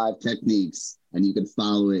 techniques, and you can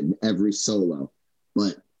follow it in every solo.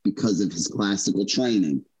 But because of his classical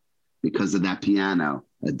training, because of that piano,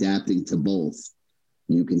 adapting to both,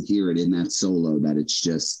 you can hear it in that solo that it's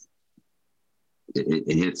just,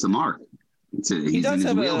 it hits the mark. He's in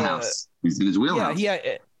his wheelhouse. He's in his wheelhouse. Yeah,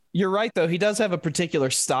 you're right, though. He does have a particular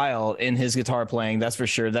style in his guitar playing. That's for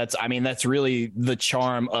sure. That's really the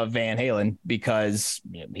charm of Van Halen, because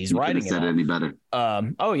he's writing it. Said it any better?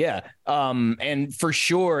 Oh yeah. And for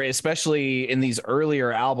sure, especially in these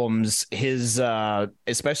earlier albums, his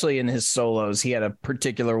especially in his solos, he had a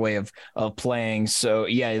particular way of playing. So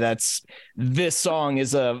yeah, this song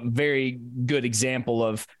is a very good example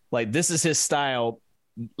of like, this is his style.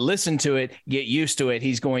 Listen to it, get used to it.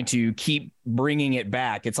 He's going to keep bringing it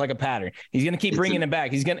back. It's like a pattern. He's going to keep bringing it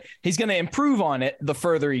back. He's going to improve on it the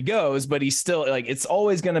further he goes, but he's still like, it's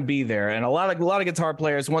always going to be there. And a lot of guitar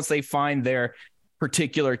players, once they find their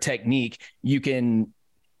particular technique, you can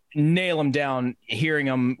nail them down, hearing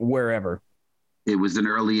them wherever. It was an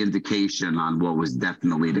early indication on what was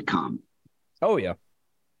definitely to come. Oh yeah.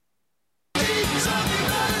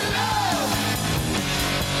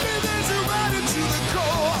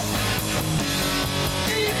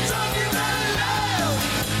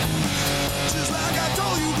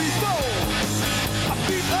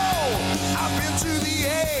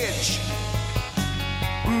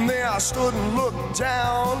 There I stood and looked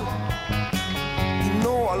down. You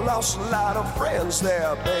know I lost a lot of friends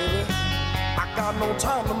there, baby. I got no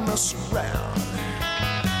time to mess around.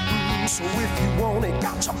 So if you want it,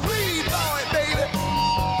 got to bleed for it, baby.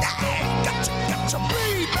 Yeah, got to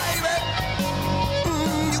bleed, baby.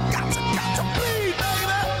 You got to bleed,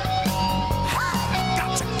 baby. Hey,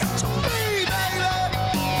 got to bleed, baby.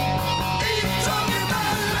 Ain't talking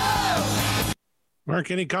about love.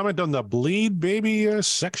 Mark, any comment on the bleed baby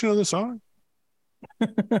section of the song?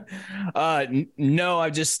 No, I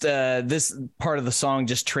just this part of the song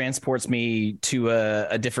just transports me to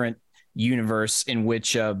a different universe in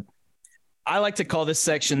which I like to call this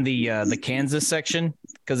section the Kansas section,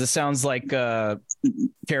 because it sounds like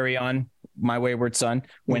Carry On, My Wayward Son,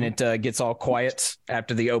 when it gets all quiet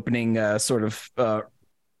after the opening sort of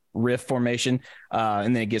riff formation,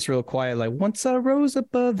 and then it gets real quiet, like once I rose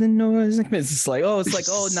above the noise. It's just like, it's like,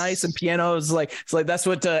 nice, and piano is like, it's like that's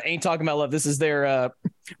what Ain't Talking About Love. This is their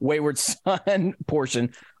Wayward Son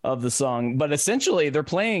portion of the song, but essentially they're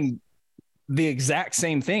playing the exact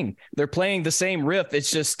same thing. They're playing the same riff.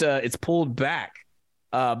 It's just it's pulled back,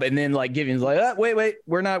 and then like giving like, wait,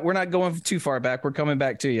 we're not going too far back. We're coming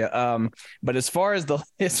back to you. But as far as the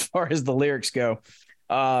lyrics go,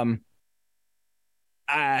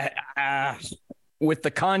 with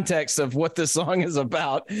the context of what this song is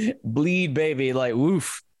about, bleed baby, like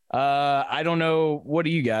woof. I don't know. What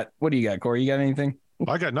do you got, Corey? You got anything?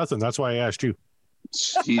 I got nothing. That's why I asked you.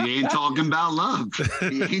 He ain't talking about love.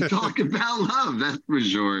 He ain't talking about love. That's for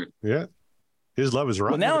sure. Yeah, his love is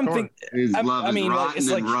rotten. Well, now I'm thinking. His love is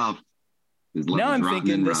rotten and rough. Now I'm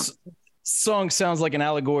thinking this song sounds like an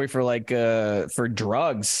allegory for for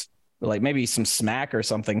drugs, or like maybe some smack or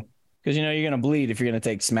something. Because you're gonna bleed if you're gonna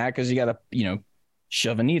take smack, because you gotta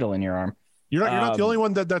shove a needle in your arm. You're not the only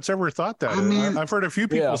one that's ever thought that. I mean, I've heard a few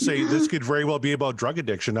people say this could very well be about drug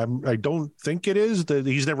addiction. I don't think it is.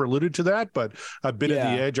 He's never alluded to that, but I've been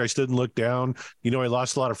at the edge. I stood and looked down. I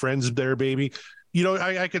lost a lot of friends there, baby.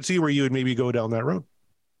 I could see where you would maybe go down that road.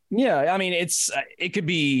 Yeah, I mean, it could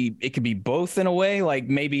be both in a way. Like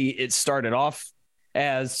maybe it started off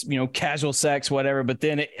as casual sex, whatever, but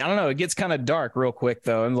then I don't know, it gets kind of dark real quick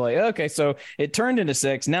though. I'm like, okay, so it turned into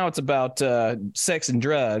sex. Now it's about sex and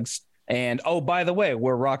drugs. And by the way,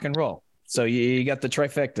 we're rock and roll. So you got the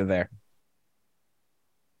trifecta there.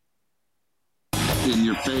 In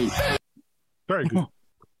your face. Very good. Love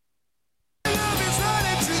is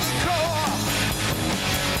running to the core.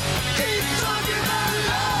 Keep talking about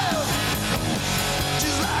love.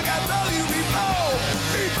 Just like I told you before.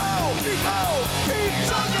 Keep talking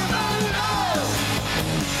about love.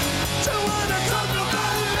 Don't wanna talk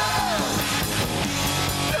about love.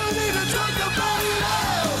 Don't need to talk about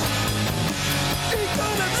love. Keep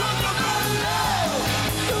gonna talk about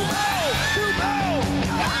love. You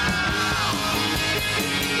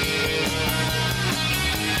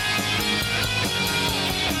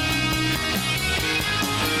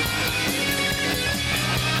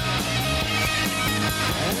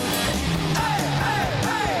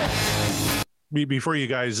know. Before you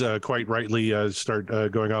guys quite rightly start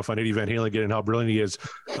going off on Eddie Van Halen again and how brilliant he is,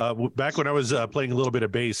 back when I was playing a little bit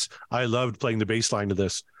of bass, I loved playing the bass line to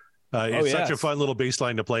this. It's such a fun little bass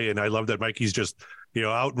line to play, and I love that Mikey's just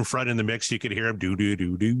out in front in the mix. You can hear him do,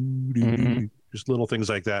 just little things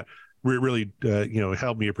like that. Really,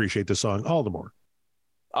 helped me appreciate the song all the more.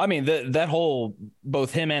 I mean, that whole,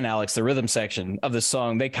 both him and Alex, the rhythm section of the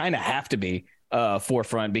song, they kind of have to be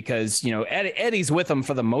forefront, because Eddie's with them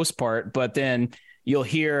for the most part, but then you'll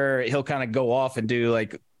hear he'll kind of go off and do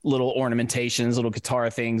like little ornamentations, little guitar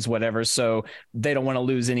things, whatever. So they don't want to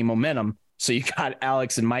lose any momentum. So you got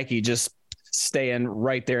Alex and Mikey just staying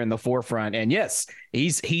right there in the forefront. And yes,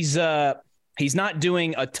 he's not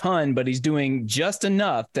doing a ton, but he's doing just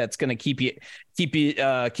enough that's going to keep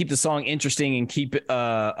the song interesting and keep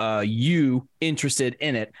you interested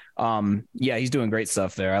in it. He's doing great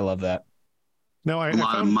stuff there. I love that. No, a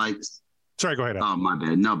lot of Mike's. Sorry, go ahead. Oh, my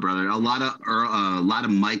bad. No, brother. A lot of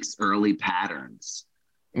Mike's early patterns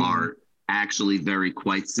are actually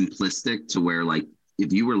quite simplistic, to where, like,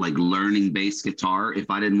 if you were like learning bass guitar, if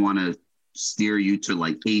I didn't want to steer you to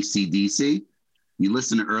like AC/DC, you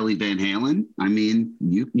listen to early Van Halen. I mean,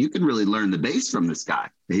 you can really learn the bass from this guy.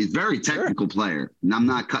 He's a very technical player, and I'm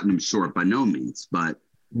not cutting him short by no means, but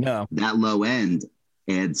that low end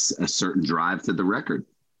adds a certain drive to the record.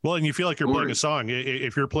 Well, and you feel like you're playing a song.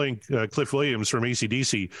 If you're playing Cliff Williams from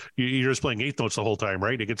AC/DC, you're just playing eighth notes the whole time,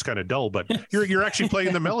 right? It gets kind of dull, but you're actually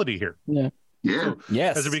playing the melody here. Yeah. So,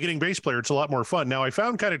 yes. As a beginning bass player, it's a lot more fun. Now, I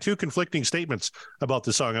found kind of two conflicting statements about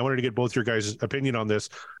the song. I wanted to get both your guys' opinion on this.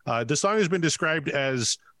 The song has been described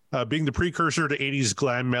as being the precursor to 80s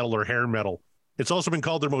glam metal or hair metal. It's also been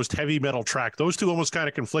called their most heavy metal track. Those two almost kind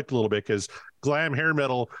of conflict a little bit, because glam hair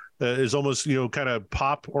metal is almost, kind of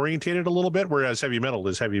pop orientated a little bit, whereas heavy metal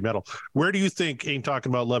is heavy metal. Where do you think Ain't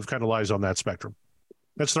Talking About Love kind of lies on that spectrum?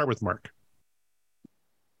 Let's start with Mark.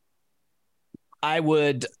 I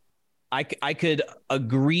could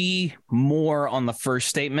agree more on the first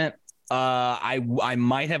statement. I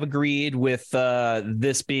might have agreed with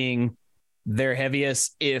this being their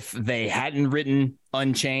heaviest if they hadn't written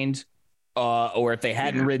Unchained. or if they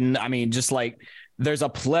hadn't written, I mean, just like there's a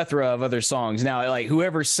plethora of other songs. Now, like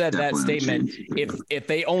whoever said that statement, if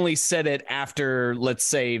they only said it after, let's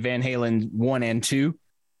say, Van Halen 1 and 2,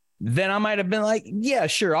 then I might have been like, yeah,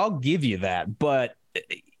 sure, I'll give you that. But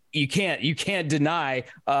you can't deny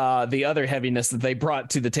the other heaviness that they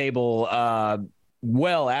brought to the table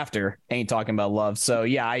well after Ain't Talking About Love. So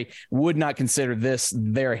yeah, I would not consider this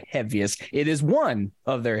their heaviest. It is one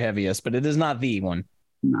of their heaviest, but it is not the one.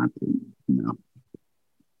 No.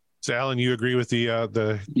 So Alan, you agree with the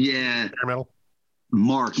hair metal?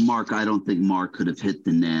 Mark, I don't think Mark could have hit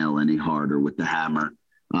the nail any harder with the hammer.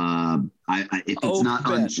 If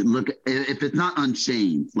it's not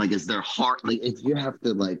Unchained, like is their heart, like if you have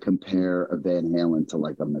to like compare a Van Halen to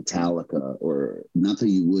like a Metallica, or not that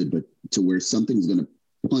you would, but to where something's gonna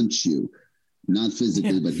punch you, not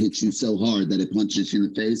physically, but hit you so hard that it punches you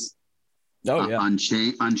in the face.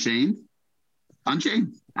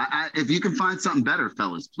 Unchained. If you can find something better,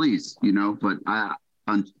 fellas, please, but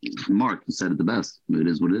Mark, you said it the best. It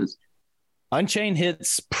is what it is. Unchained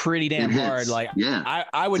hits pretty damn hard. Like,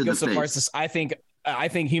 I would go so far as I think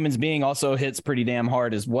Humans Being also hits pretty damn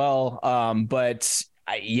hard as well. But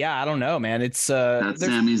I don't know, man. It's that's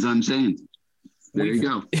Sammy's Unchained. There you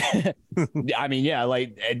go. I mean, yeah,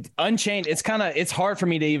 like Unchained. It's hard for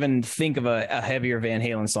me to even think of a heavier Van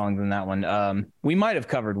Halen song than that one. We might have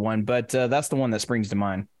covered one, but that's the one that springs to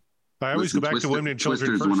mind. I always go back to Women and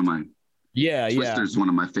Children first. One of my Twister's one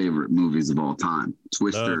of my favorite movies of all time.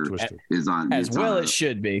 Twister is on as well. It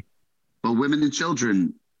should be. But Women and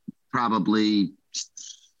Children, probably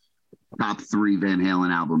top 3 Van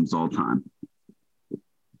Halen albums all time.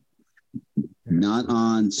 Not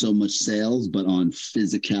on so much sales, but on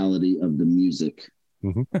physicality of the music.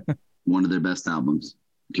 Mm-hmm. One of their best albums.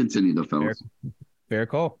 Continue though, fellas. Fair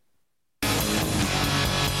call.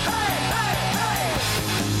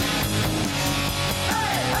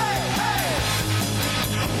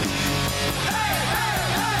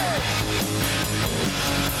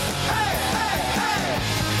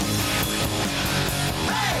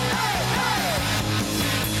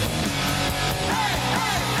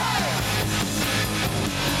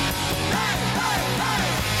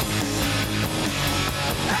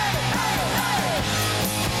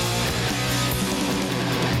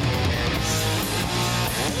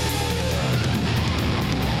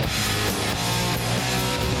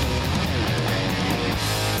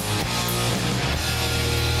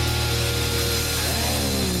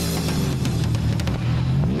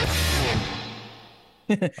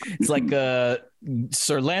 It's like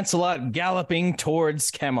Sir Lancelot galloping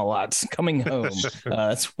towards Camelot, coming home.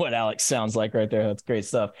 That's what Alex sounds like right there. That's great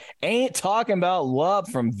stuff. Ain't Talking About Love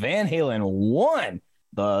from Van Halen 1.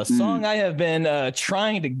 The song I have been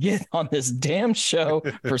trying to get on this damn show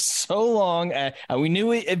for so long. We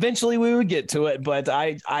knew eventually we would get to it, but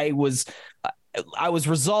I was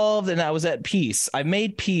resolved and I was at peace. I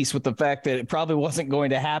made peace with the fact that it probably wasn't going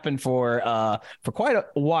to happen for quite a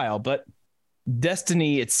while, but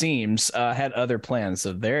Destiny, it seems, had other plans.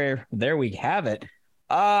 So there we have it.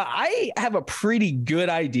 I have a pretty good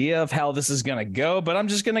idea of how this is going to go, but I'm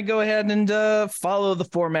just going to go ahead and follow the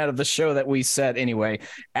format of the show that we set anyway.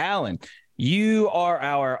 Alan, you are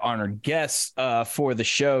our honored guest for the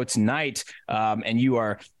show tonight, and you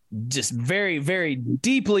are just very, very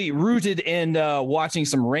deeply rooted in watching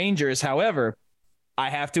some Rangers. However,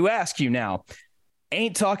 I have to ask you now,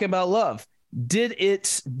 Ain't Talking About Love. Did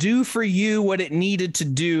it do for you what it needed to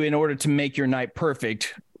do in order to make your night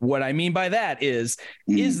perfect? What I mean by that is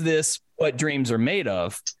this what dreams are made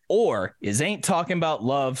of? Or is Ain't Talking About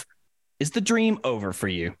Love, is the dream over for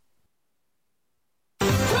you?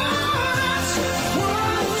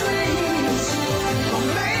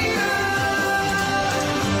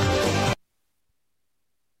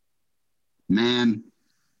 Man,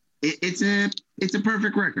 it's a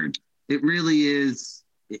perfect record. It really is.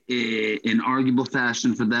 In arguable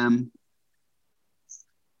fashion for them,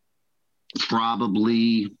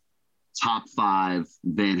 probably top 5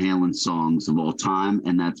 Van Halen songs of all time,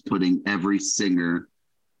 and that's putting every singer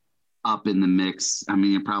up in the mix. I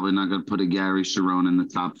mean, you're probably not going to put a Gary Sharon in the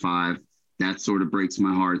top 5. That sort of breaks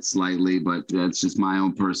my heart slightly, but that's just my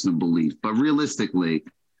own personal belief. But realistically,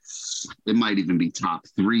 it might even be top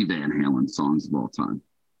 3 Van Halen songs of all time.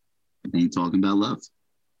 Ain't Talking About Love.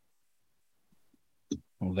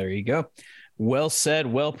 Well, there you go. Well said,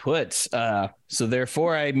 well put. So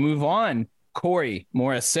therefore, I move on. Corey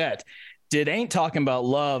Morissette, did Ain't Talking About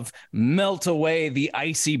Love melt away the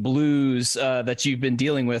icy blues that you've been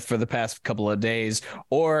dealing with for the past couple of days?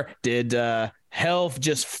 Or did hell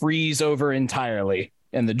just freeze over entirely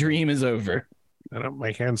and the dream is over?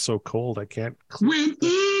 My hand's so cold, I can't. When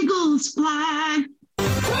eagles eagles fly.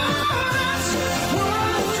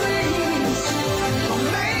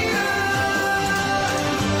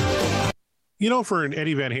 You know, for an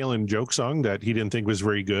Eddie Van Halen joke song that he didn't think was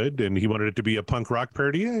very good and he wanted it to be a punk rock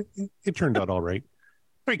parody, it turned out all right.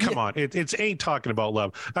 I mean, come on. It's Ain't Talking About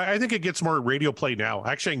Love. I think it gets more radio play now.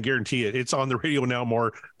 Actually, I can guarantee it. It's on the radio now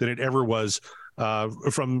more than it ever was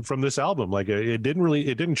from this album. Like it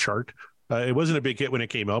didn't chart. It wasn't a big hit when it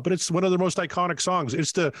came out, but it's one of the most iconic songs.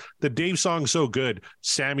 It's the Dave song So Good.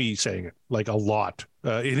 Sammy sang it like a lot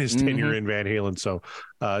in his tenure in Van Halen. So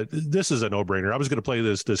this is a no-brainer. I was going to play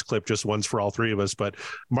this clip just once for all three of us, but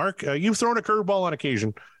Mark, you've thrown a curveball on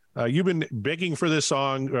occasion. You've been begging for this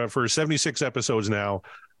song for 76 episodes now.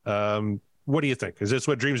 What do you think? Is this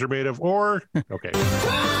what dreams are made of? Or okay.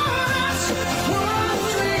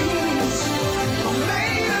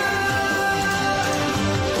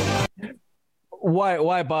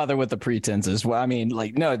 Why bother with the pretenses? Well, I mean,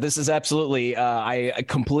 like, no, this is absolutely, I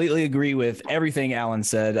completely agree with everything Alan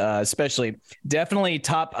said, especially definitely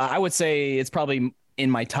top, I would say it's probably in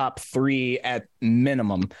my top 3 at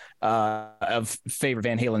minimum of favorite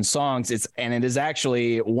Van Halen songs. It is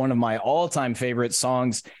actually one of my all-time favorite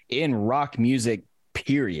songs in rock music,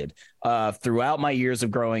 period. Throughout my years of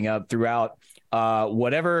growing up, throughout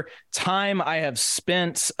whatever time I have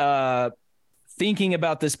spent thinking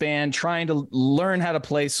about this band, trying to learn how to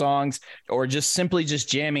play songs, or just simply just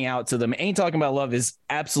jamming out to them. Ain't Talking About Love is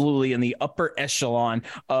absolutely in the upper echelon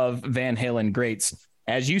of Van Halen greats.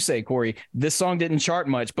 As you say, Corey, this song didn't chart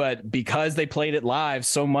much, but because they played it live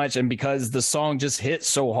so much and because the song just hit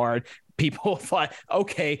so hard, people thought,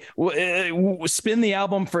 okay, spin the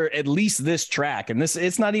album for at least this track. And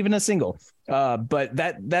it's not even a single, but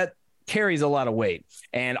that carries a lot of weight.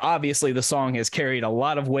 And obviously the song has carried a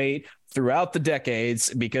lot of weight throughout the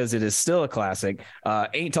decades because it is still a classic.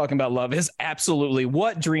 Ain't Talking About Love is absolutely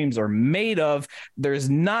what dreams are made of. There's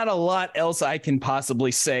not a lot else I can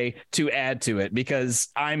possibly say to add to it because,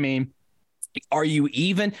 I mean, are you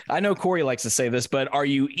even, I know Corey likes to say this, but are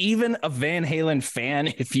you even a Van Halen fan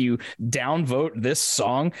if you downvote this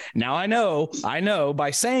song? Now, I know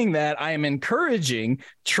by saying that I am encouraging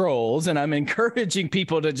trolls and I'm encouraging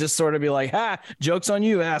people to just sort of be like, joke's on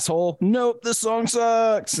you, asshole. Nope, this song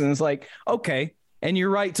sucks. And it's like, okay. And you're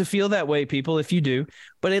right to feel that way, people, if you do,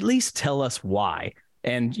 but at least tell us why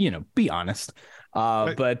and, be honest.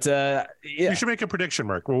 Yeah, you should make a prediction,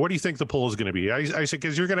 Mark. Well, what do you think the poll is going to be? I said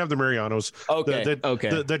because you're going to have the Marianos,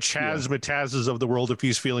 the Chaz Matazes of the world if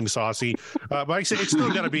he's feeling saucy. But I say it's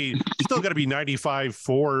still got to be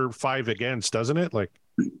 95-4-5 against, doesn't it? Like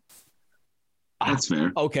that's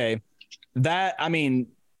fair. Okay, that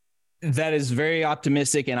is very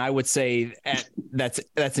optimistic, and I would say that's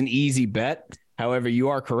an easy bet. However, you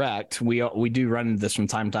are correct. We do run into this from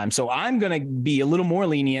time to time. So I'm going to be a little more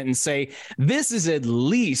lenient and say this is at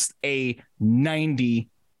least a 90%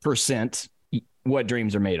 what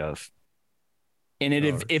dreams are made of. And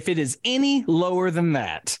if it is any lower than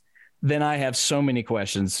that, then I have so many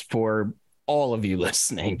questions for all of you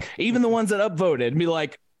listening, even the ones that upvoted and be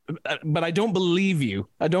like, but I don't believe you.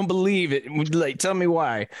 I don't believe it. Like, tell me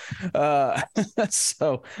why.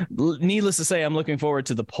 So needless to say, I'm looking forward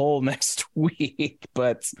to the poll next week,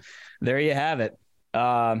 but there you have it.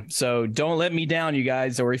 So don't let me down, you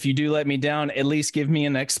guys, or if you do let me down, at least give me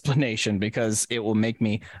an explanation because it will make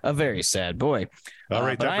me a very sad boy. All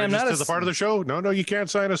right. That brings us to the part of the show. No, you can't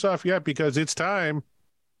sign us off yet because it's time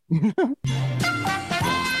to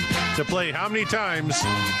play How Many Times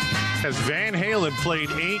Has Van Halen Played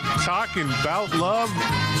Ain't Talking About Love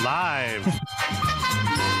live?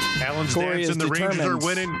 Alan's Corey dancing. The Rangers are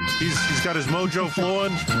winning. He's got his mojo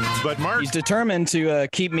flowing. But Mark, he's determined to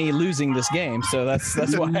keep me losing this game, so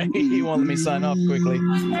that's why he won't let me sign off quickly.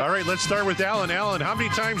 All right, let's start with Alan. Alan, how many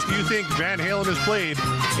times do you think Van Halen has played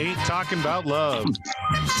Ain't Talking About Love?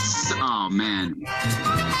 Oh man.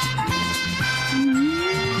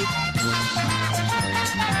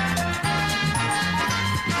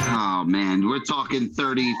 Oh man, we're talking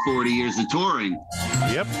 30, 40 years of touring.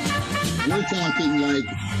 Yep. We're talking like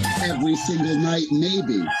every single night,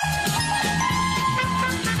 maybe.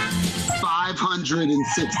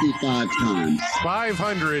 565 times.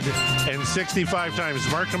 565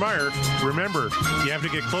 times. Mark Meyer, remember, you have to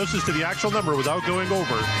get closest to the actual number without going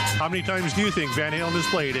over. How many times do you think Van Halen has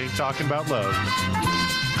played Ain't Talking About Love?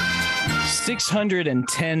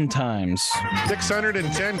 610 times.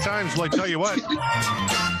 610 times. Well, I tell you what,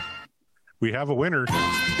 we have a winner.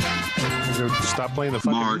 Stop playing the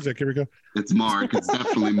fucking music. Here we go. It's Mark. It's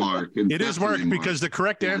definitely Mark. It is Mark because the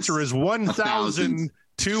correct answer is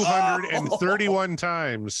 1,231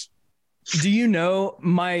 times. Do you know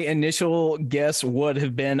my initial guess would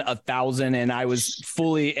have been 1,000, and I was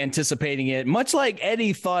fully anticipating it, much like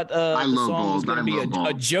Eddie thought the song was going to be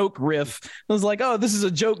a joke riff. I was like, oh, this is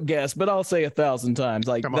a joke guess, but I'll say 1,000 times.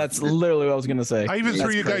 Like, that's literally what I was going to say. I even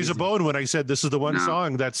threw you guys a bone when I said this is the one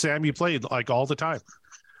song that Sammy played like all the time.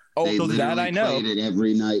 Oh, that I know. Played it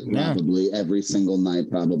every night, probably every single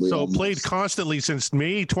night, probably. So almost. Played constantly since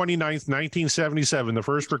May 29th, 1977, the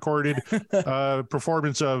first recorded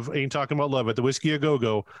performance of Ain't Talking About Love at the Whiskey A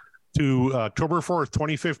Go-Go, to October 4th,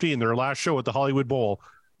 2015, their last show at the Hollywood Bowl,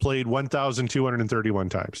 played 1,231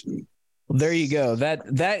 times. There you go. That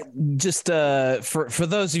just for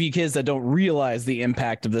those of you kids that don't realize the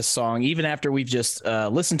impact of this song, even after we've just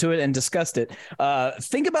listened to it and discussed it,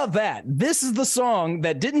 think about that. This is the song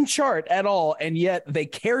that didn't chart at all, and yet they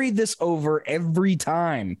carried this over every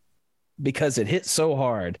time because it hit so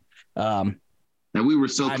hard. And we were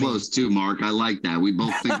so close too, Mark. I like that. We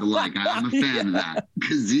both think alike. I'm a fan of that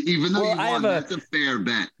because even though you won, that's a fair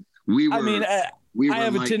bet. I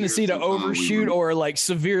have a tendency to overshoot or like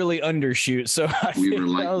severely undershoot. So we were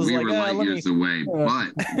light years away, but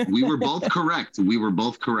we were both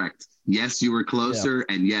correct. Yes, you were closer.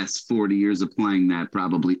 And yes, 40 years of playing that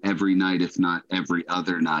probably every night, if not every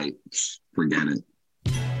other night. Forget it.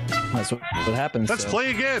 That's what happens. Let's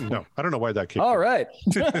play again. No, I don't know why that came. All right.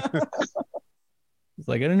 It's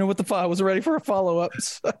like, I didn't know what I wasn't ready for a follow-up.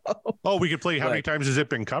 So. Oh, we could play How Many Times Has It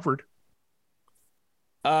Been Covered?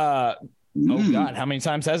 Oh God, how many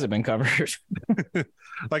times has it been covered?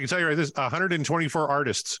 I can tell you right this: 124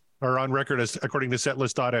 artists are on record, as according to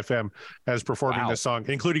Setlist.fm, as performing this song,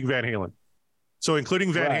 including Van Halen. So,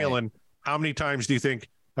 including Van Halen, how many times do you think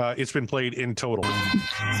it's been played in total?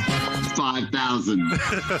 5,000.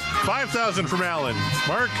 5,000 from Alan.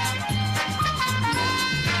 Mark?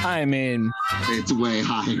 I mean, it's way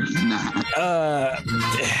higher than that.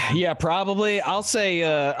 Yeah, probably. I'll say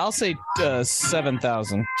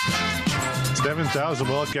 7,000. 7,000.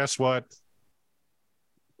 Well, guess what?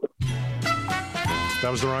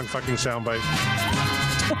 That was the wrong fucking soundbite.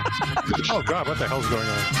 Oh God, what the hell's going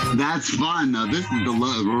on? That's fun. Now this is the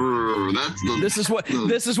This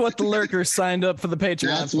is what the lurkers signed up for the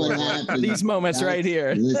Patreon. That's what happens. These moments right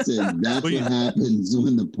here. Listen, that's what happens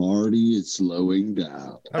when the party is slowing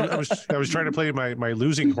down. I was trying to play my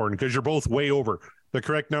losing horn because you're both way over. The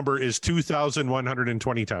correct number is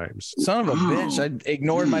 2,120 times. Son of a bitch! I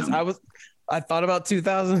ignored I thought about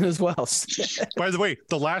 2,000 as well. By the way,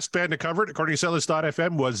 the last band to cover it, according to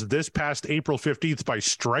Sellers.fm, was this past April 15th by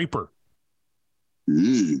Stryper.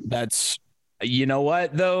 That's, you know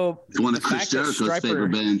what, though? It's one of Chris Jericho's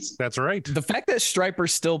favorite bands. That's right. The fact that Stryper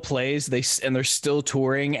still plays, they're still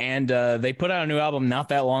touring, and they put out a new album not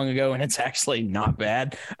that long ago, and it's actually not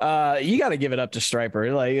bad. You got to give it up to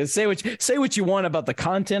Stryper. Like, say what you want about the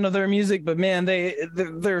content of their music, but man,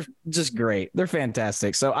 they're just great. They're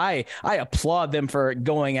fantastic. So I applaud them for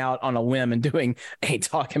going out on a limb and doing Ain't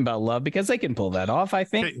Talking About Love, because they can pull that off, I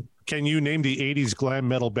think. Can you name the 80s glam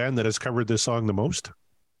metal band that has covered this song the most?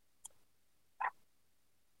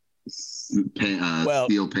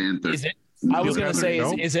 Steel Panther. Is it? I was going to say,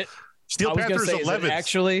 is it? Steel Panther is 11th.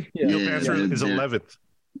 Actually, Steel Panther is 11th.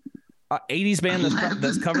 80s band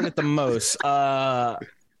that's covered it the most. Oh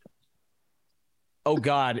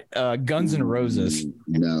God, Guns N' Roses.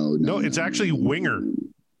 No, it's actually Winger.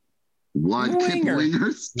 What?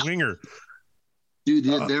 Winger. Dude,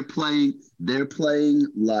 they're playing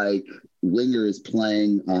like Winger is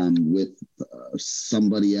playing with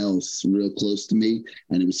somebody else real close to me.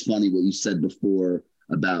 And it was funny what you said before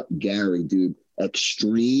about Gary, dude.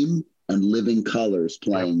 Extreme and Living Colors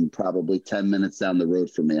playing probably 10 minutes down the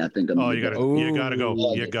road from me. I think I'm you gotta go.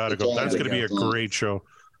 You gotta go. That's gonna be a great show.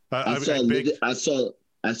 I saw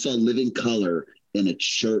Living Color in a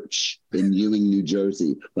church in Ewing, New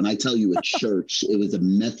Jersey. When I tell you a church, it was a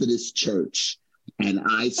Methodist church. And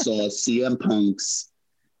I saw CM Punk's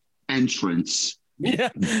entrance. Yeah.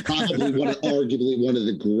 Probably arguably one of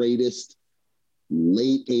the greatest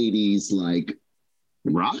late 80s like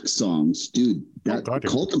rock songs. Dude, that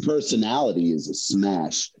Cult of Personality is a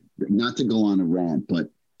smash. Not to go on a rant,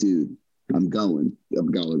 but dude, I'm going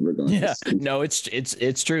regardless. Yeah, no,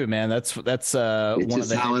 it's true, man. That's one of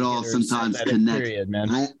the how it all sometimes connects. Period, man.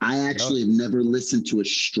 I actually have never listened to a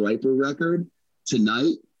Stryper record.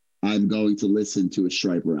 Tonight, I'm going to listen to a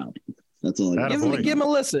Stryper album. That's all I got. Give them a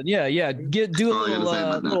listen. Yeah. Do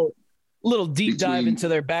a little deep dive into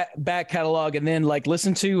their back catalog, and then like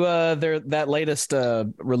listen to that latest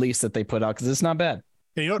release that they put out, because it's not bad.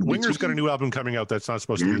 And you know what? Winger's got a new album coming out that's not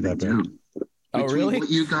supposed to be that bad. Oh, really? What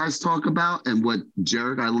you guys talk about and what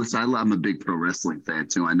Jared, I'm a big pro wrestling fan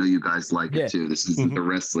too. I know you guys like Yeah. it too. This isn't the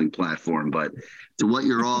wrestling platform, but to what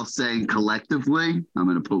you're all saying collectively, I'm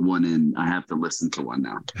going to put one in. I have to listen to one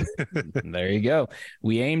now. There you go.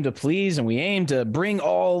 We aim to please and we aim to bring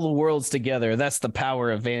all the worlds together. That's the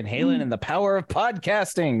power of Van Halen and the power of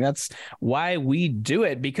podcasting. That's why we do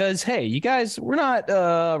it, because, hey, you guys, we're not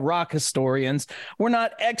rock historians. We're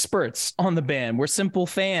not experts on the band. We're simple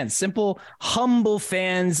fans, simple, humble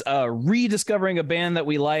fans, rediscovering a band that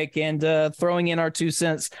we like and throwing in our 2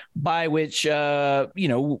 cents, by which,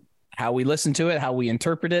 how we listen to it, how we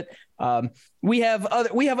interpret it. We have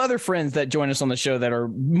other friends that join us on the show that are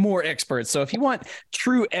more experts. So if you want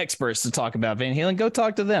true experts to talk about Van Halen, go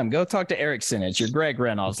talk to them. Go talk to Eric Sinich or Greg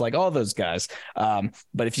Reynolds, like all those guys.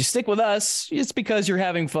 But if you stick with us, it's because you're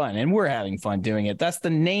having fun and we're having fun doing it. That's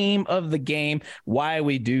the name of the game, why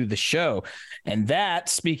we do the show. And that,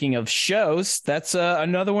 speaking of shows, that's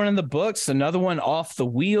another one in the books, another one off the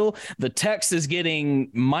wheel. The text is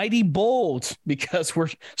getting mighty bold because we're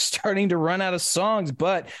starting to run out of songs,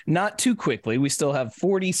 but not too quickly. We still have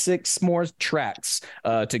 46 more tracks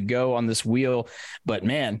to go on this wheel, but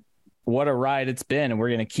man, what a ride it's been, and we're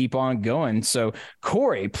going to keep on going. So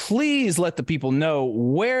Corey, please let the people know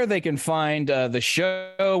where they can find the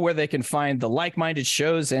show, where they can find the like-minded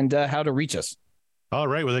shows, and how to reach us. All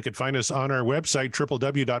right. Well, they can find us on our website,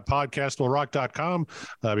 www.podcastwillrock.com.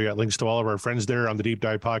 We got links to all of our friends there on the Deep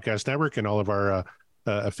Dive Podcast Network and all of our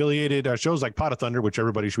affiliated shows like Pot of Thunder, which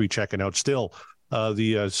everybody should be checking out still.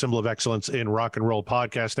 The symbol of excellence in rock and roll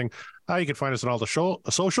podcasting. You can find us on all the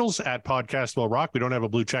socials at Podcast Will Rock. We don't have a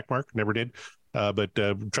blue check mark, never did. But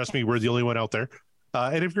trust me, we're the only one out there.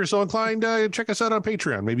 And if you're so inclined, check us out on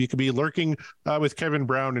Patreon. Maybe you could be lurking with Kevin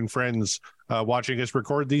Brown and friends watching us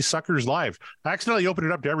record these suckers live. I accidentally opened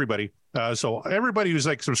it up to everybody. So everybody who's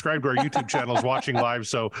like subscribed to our YouTube channel is watching live.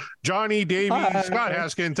 So Johnny, Davey, Scott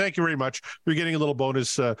Haskin, thank you very much. You're getting a little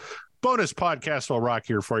bonus Podcast Will Rock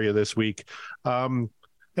here for you this week. And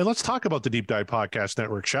let's talk about the Deep Dive Podcast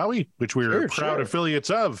Network, shall we? Which we are proud affiliates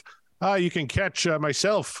of. You can catch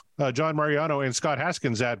myself, John Mariano, and Scott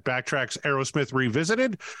Haskins at Backtracks Aerosmith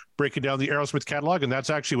Revisited, breaking down the Aerosmith catalog. And that's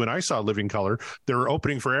actually when I saw Living Color. They were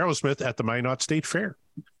opening for Aerosmith at the Minot State Fair.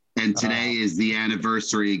 And today is the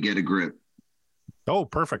anniversary of Get a Grip. Oh,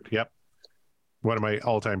 perfect. Yep. One of my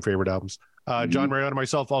all-time favorite albums. John Mariano and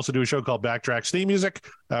myself also do a show called Backtracks Theme Music.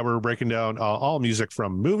 We're breaking down all music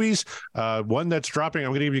from movies. One that's dropping, I'm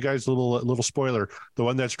going to give you guys a little spoiler. The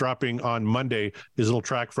one that's dropping on Monday is a little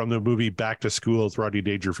track from the movie Back to School with Rodney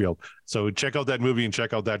Dangerfield. So check out that movie and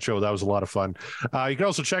check out that show. That was a lot of fun. You can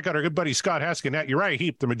also check out our good buddy Scott Haskin at Uriah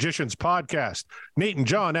Heep, the Magicians Podcast, Nate and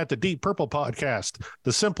John at the Deep Purple Podcast,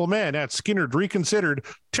 The Simple Man at Skinnered Reconsidered,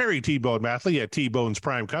 Terry T-Bone Mathley at T-Bone's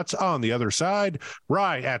Prime Cuts on the Other Side,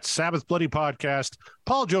 Rye at Sabbath Bloody Podcast,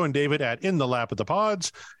 Paul, Joe, and David at In the Lap of the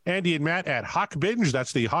Pods, Andy and Matt at Hawk Binge,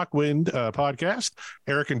 that's the Hawkwind podcast,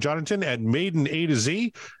 Eric and Jonathan at Maiden A to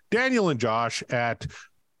Z, Daniel and Josh at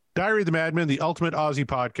Diary of the Madman, the Ultimate Aussie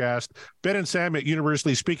Podcast, Ben and Sam at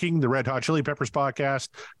Universally Speaking, the Red Hot Chili Peppers Podcast,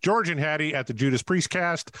 George and Hattie at the Judas Priest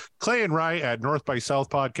Cast, Clay and Rye at North by South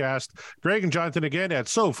Podcast, Greg and Jonathan again at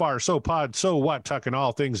So Far, So Pod, So What, talking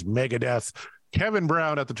all things Megadeth, Kevin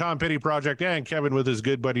Brown at the Tom Petty Project, and Kevin with his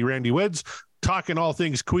good buddy Randy Woods, talking all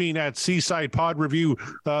things Queen at Seaside Pod Review.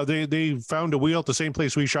 They found a wheel at the same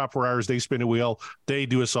place we shop for ours. They spin a wheel. They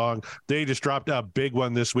do a song. They just dropped a big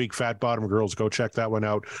one this week, Fat Bottom Girls. Go check that one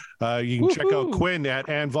out. You can check out Quinn at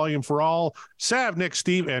And Volume for All, Sav, Nick,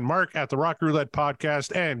 Steve, and Mark at the Rock Roulette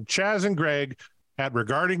Podcast, and Chaz and Greg at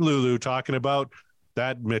Regarding Lulu, talking about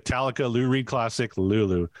that Metallica Lou Reed classic,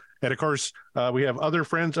 Lulu. And of course, we have other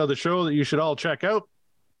friends of the show that you should all check out,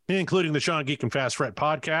 including the Sean Geek and Fast Fret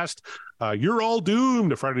podcast, You're All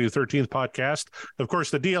Doomed, the Friday the 13th podcast, of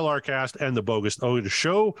course, the DLR cast, and the Bogus Ode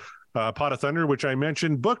Show, Pot of Thunder, which I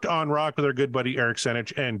mentioned, Booked on Rock with our good buddy Eric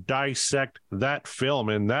Senich, and Dissect That Film.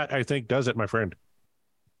 And that, I think, does it, my friend.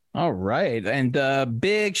 All right. And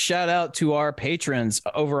big shout out to our patrons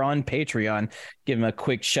over on Patreon. Give them a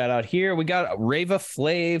quick shout out here. We got Rava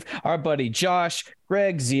Flav, our buddy Josh,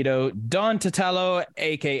 Greg Zito, Don Tatalo,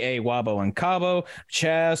 a.k.a. Wabo and Cabo,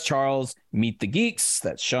 Chaz, Charles, Meet the Geeks,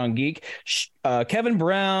 that's Sean Geek, Kevin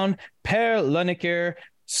Brown, Per Luneker,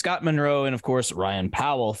 Scott Monroe, and of course Ryan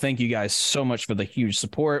Powell. Thank you guys so much for the huge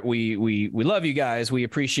support. We love you guys. We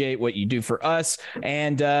appreciate what you do for us.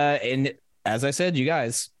 And as I said, you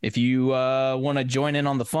guys, if you want to join in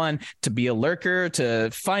on the fun, to be a lurker, to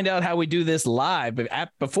find out how we do this live,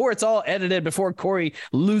 before it's all edited, before Corey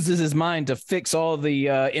loses his mind to fix all the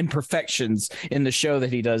imperfections in the show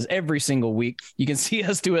that he does every single week, you can see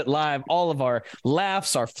us do it live. All of our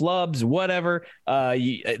laughs, our flubs, whatever.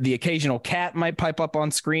 The occasional cat might pipe up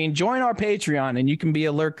on screen. Join our Patreon, and you can be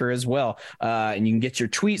a lurker as well. And you can get your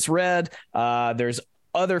tweets read. There's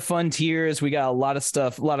other fun tiers. We got a lot of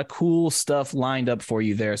stuff, a lot of cool stuff lined up for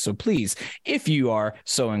you there. So please, if you are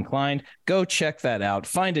so inclined, go check that out.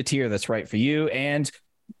 Find a tier that's right for you and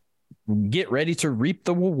get ready to reap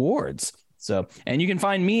the rewards. So, and you can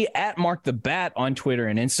find me at Mark the Bat on Twitter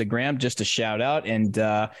and Instagram, just a shout out. And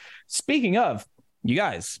speaking of, you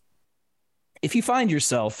guys, if you find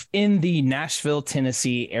yourself in the Nashville,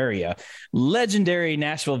 Tennessee area, legendary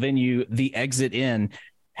Nashville venue, The Exit Inn,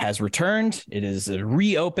 has returned. It is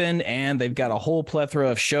reopened, and they've got a whole plethora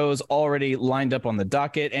of shows already lined up on the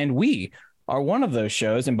docket. And we are one of those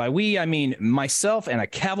shows. And by we, I mean myself and a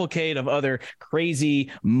cavalcade of other crazy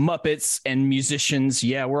Muppets and musicians.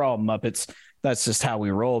 Yeah, we're all Muppets. That's just how we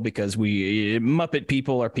roll, because we Muppet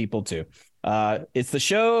people are people too. It's the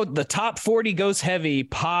show, The Top 40 Goes Heavy,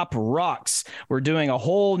 Pop Rocks. We're doing a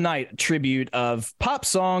whole night tribute of pop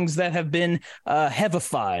songs that have been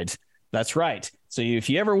heavified. That's right. So if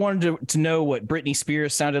you ever wanted to know what Britney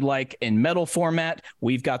Spears sounded like in metal format,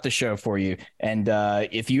 we've got the show for you. And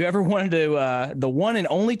if you ever wanted to, the one and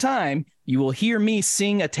only time you will hear me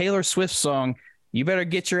sing a Taylor Swift song, you better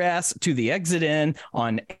get your ass to The Exit Inn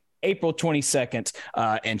on April 22nd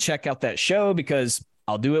and check out that show, because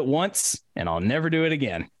I'll do it once and I'll never do it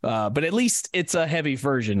again. But at least it's a heavy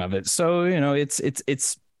version of it. So,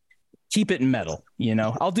 it's keep it metal,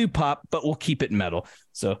 I'll do pop, but we'll keep it metal.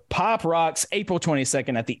 So Pop Rocks, April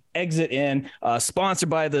 22nd at the Exit Inn, sponsored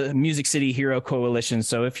by the Music City Hero Coalition.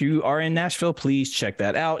 So if you are in Nashville, please check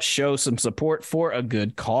that out. Show some support for a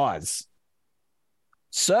good cause.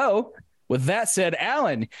 So with that said,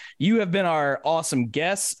 Alan, you have been our awesome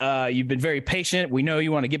guest. You've been very patient. We know you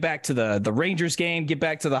want to get back to the Rangers game, get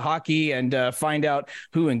back to the hockey, and find out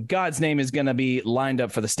who in God's name is going to be lined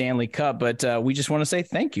up for the Stanley Cup. But we just want to say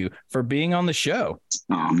thank you for being on the show.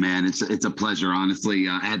 Oh, man, it's a pleasure, honestly.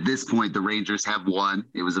 At this point, the Rangers have won.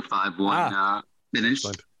 It was a 5-1 finish.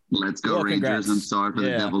 Let's go, well, Rangers. congrats. I'm sorry for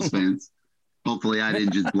the Devils fans. Hopefully I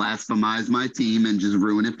didn't just blasphemize my team and just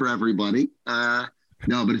ruin it for everybody.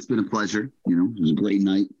 No, but it's been a pleasure. It was a great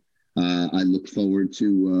night. I look forward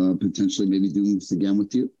to potentially maybe doing this again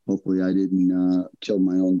with you. Hopefully I didn't kill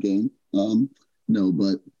my own game. No,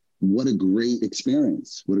 but what a great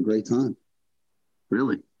experience. What a great time.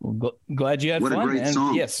 Really. Well, glad you had what fun. What a great man.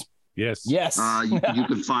 song. Yes. You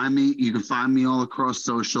can find me. You can find me all across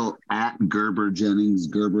social at Gerber Jennings.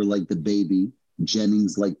 Gerber like the baby.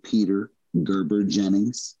 Jennings like Peter. Gerber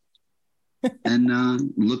Jennings. And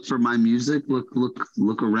look for my music.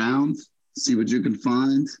 Look around. See what you can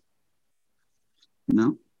find.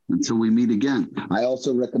 Until we meet again. I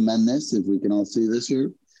also recommend this. If we can all see this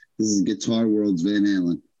here, this is Guitar World's Van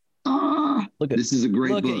Halen. This is a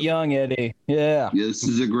great book. Look at young Eddie. Yeah. This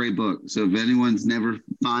is a great book. So if anyone's never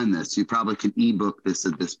find this, you probably can ebook this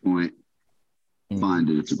at this point. Find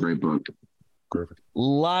it. It's a great book. Perfect. A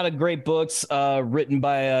lot of great books written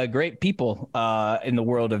by great people in the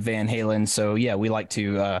world of Van Halen. So yeah, we like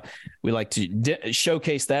to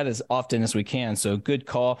showcase that as often as we can. So good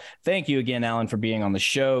call. Thank you again, Alan, for being on the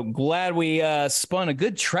show. Glad we spun a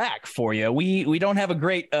good track for you. We don't have a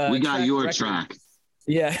great we got your record. track.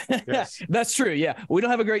 Yeah, Yes. That's true. Yeah, we don't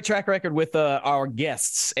have a great track record with our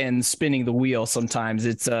guests and spinning the wheel. Sometimes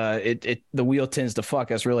it's the wheel tends to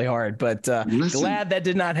fuck us really hard. But glad that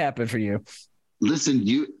did not happen for you. Listen,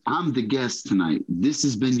 I'm the guest tonight. This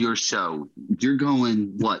has been your show. You're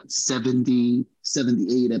going, 70,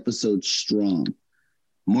 78 episodes strong.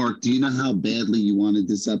 Mark, do you know how badly you wanted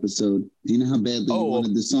this episode? Do you know how badly you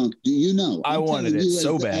wanted this song? Do you know? I wanted it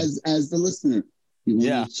so bad. As the listener, you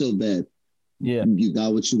wanted it so bad. Yeah. You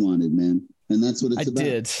got what you wanted, man. And that's what it's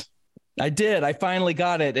about. I did. I finally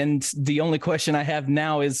got it. And the only question I have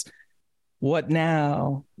now is, what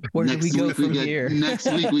now? Where do we go from here?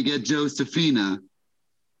 Next week we get Josephina,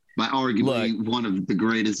 by arguably one of the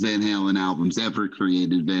greatest Van Halen albums ever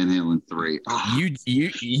created, Van Halen 3. It's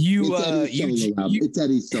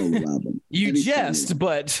Eddie's solo album. You jest,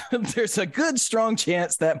 but there's a good strong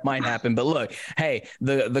chance that might happen. But look, hey,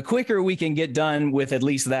 the quicker we can get done with at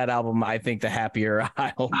least that album, I think the happier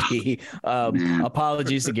I'll be.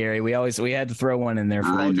 Apologies to Gary. We had to throw one in there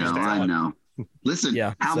for I know. Listen,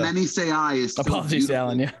 Yeah, How so- Many Say I is so Apologies, beautiful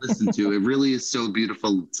Alan, yeah. to listen to. It really is so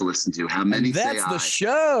beautiful to listen to. How Many And Say that's I. the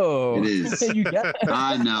show. It is. You got it.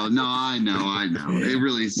 I know. No, I know. It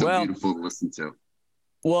really is so Well, beautiful to listen to.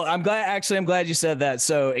 Well, I'm glad you said that.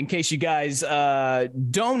 So in case you guys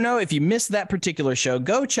don't know, if you missed that particular show,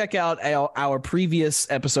 go check out our previous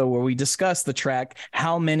episode where we discussed the track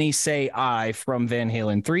How Many Say I from Van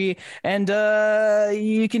Halen 3. And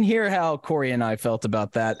you can hear how Corey and I felt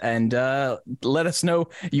about that. And let us know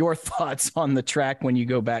your thoughts on the track when you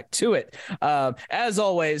go back to it. As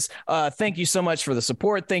always, thank you so much for the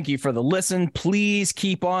support. Thank you for the listen. Please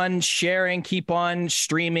keep on sharing, keep on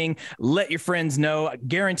streaming. Let your friends know.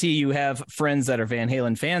 Guarantee you have friends that are Van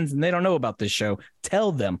Halen fans and they don't know about this show.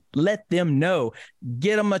 Tell them, let them know,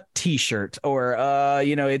 get them a t-shirt or,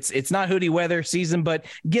 it's not hoodie weather season, but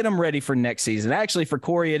get them ready for next season. Actually, for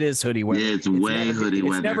Corey, it is hoodie weather. Yeah, it's way hoodie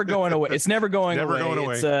weather. It's never going away. It's never going Never away. going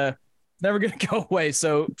away. It's never going to go away.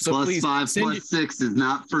 So Plus please 5 plus 6 is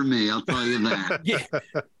not for me. I'll tell you that. yeah.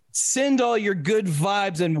 Send all your good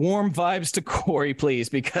vibes and warm vibes to Corey, please,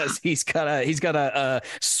 because he's gotta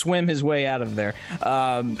swim his way out of there.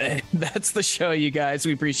 That's the show, you guys.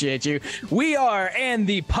 We appreciate you. We are, and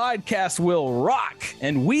the podcast will rock,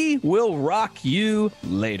 and we will rock you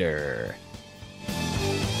later.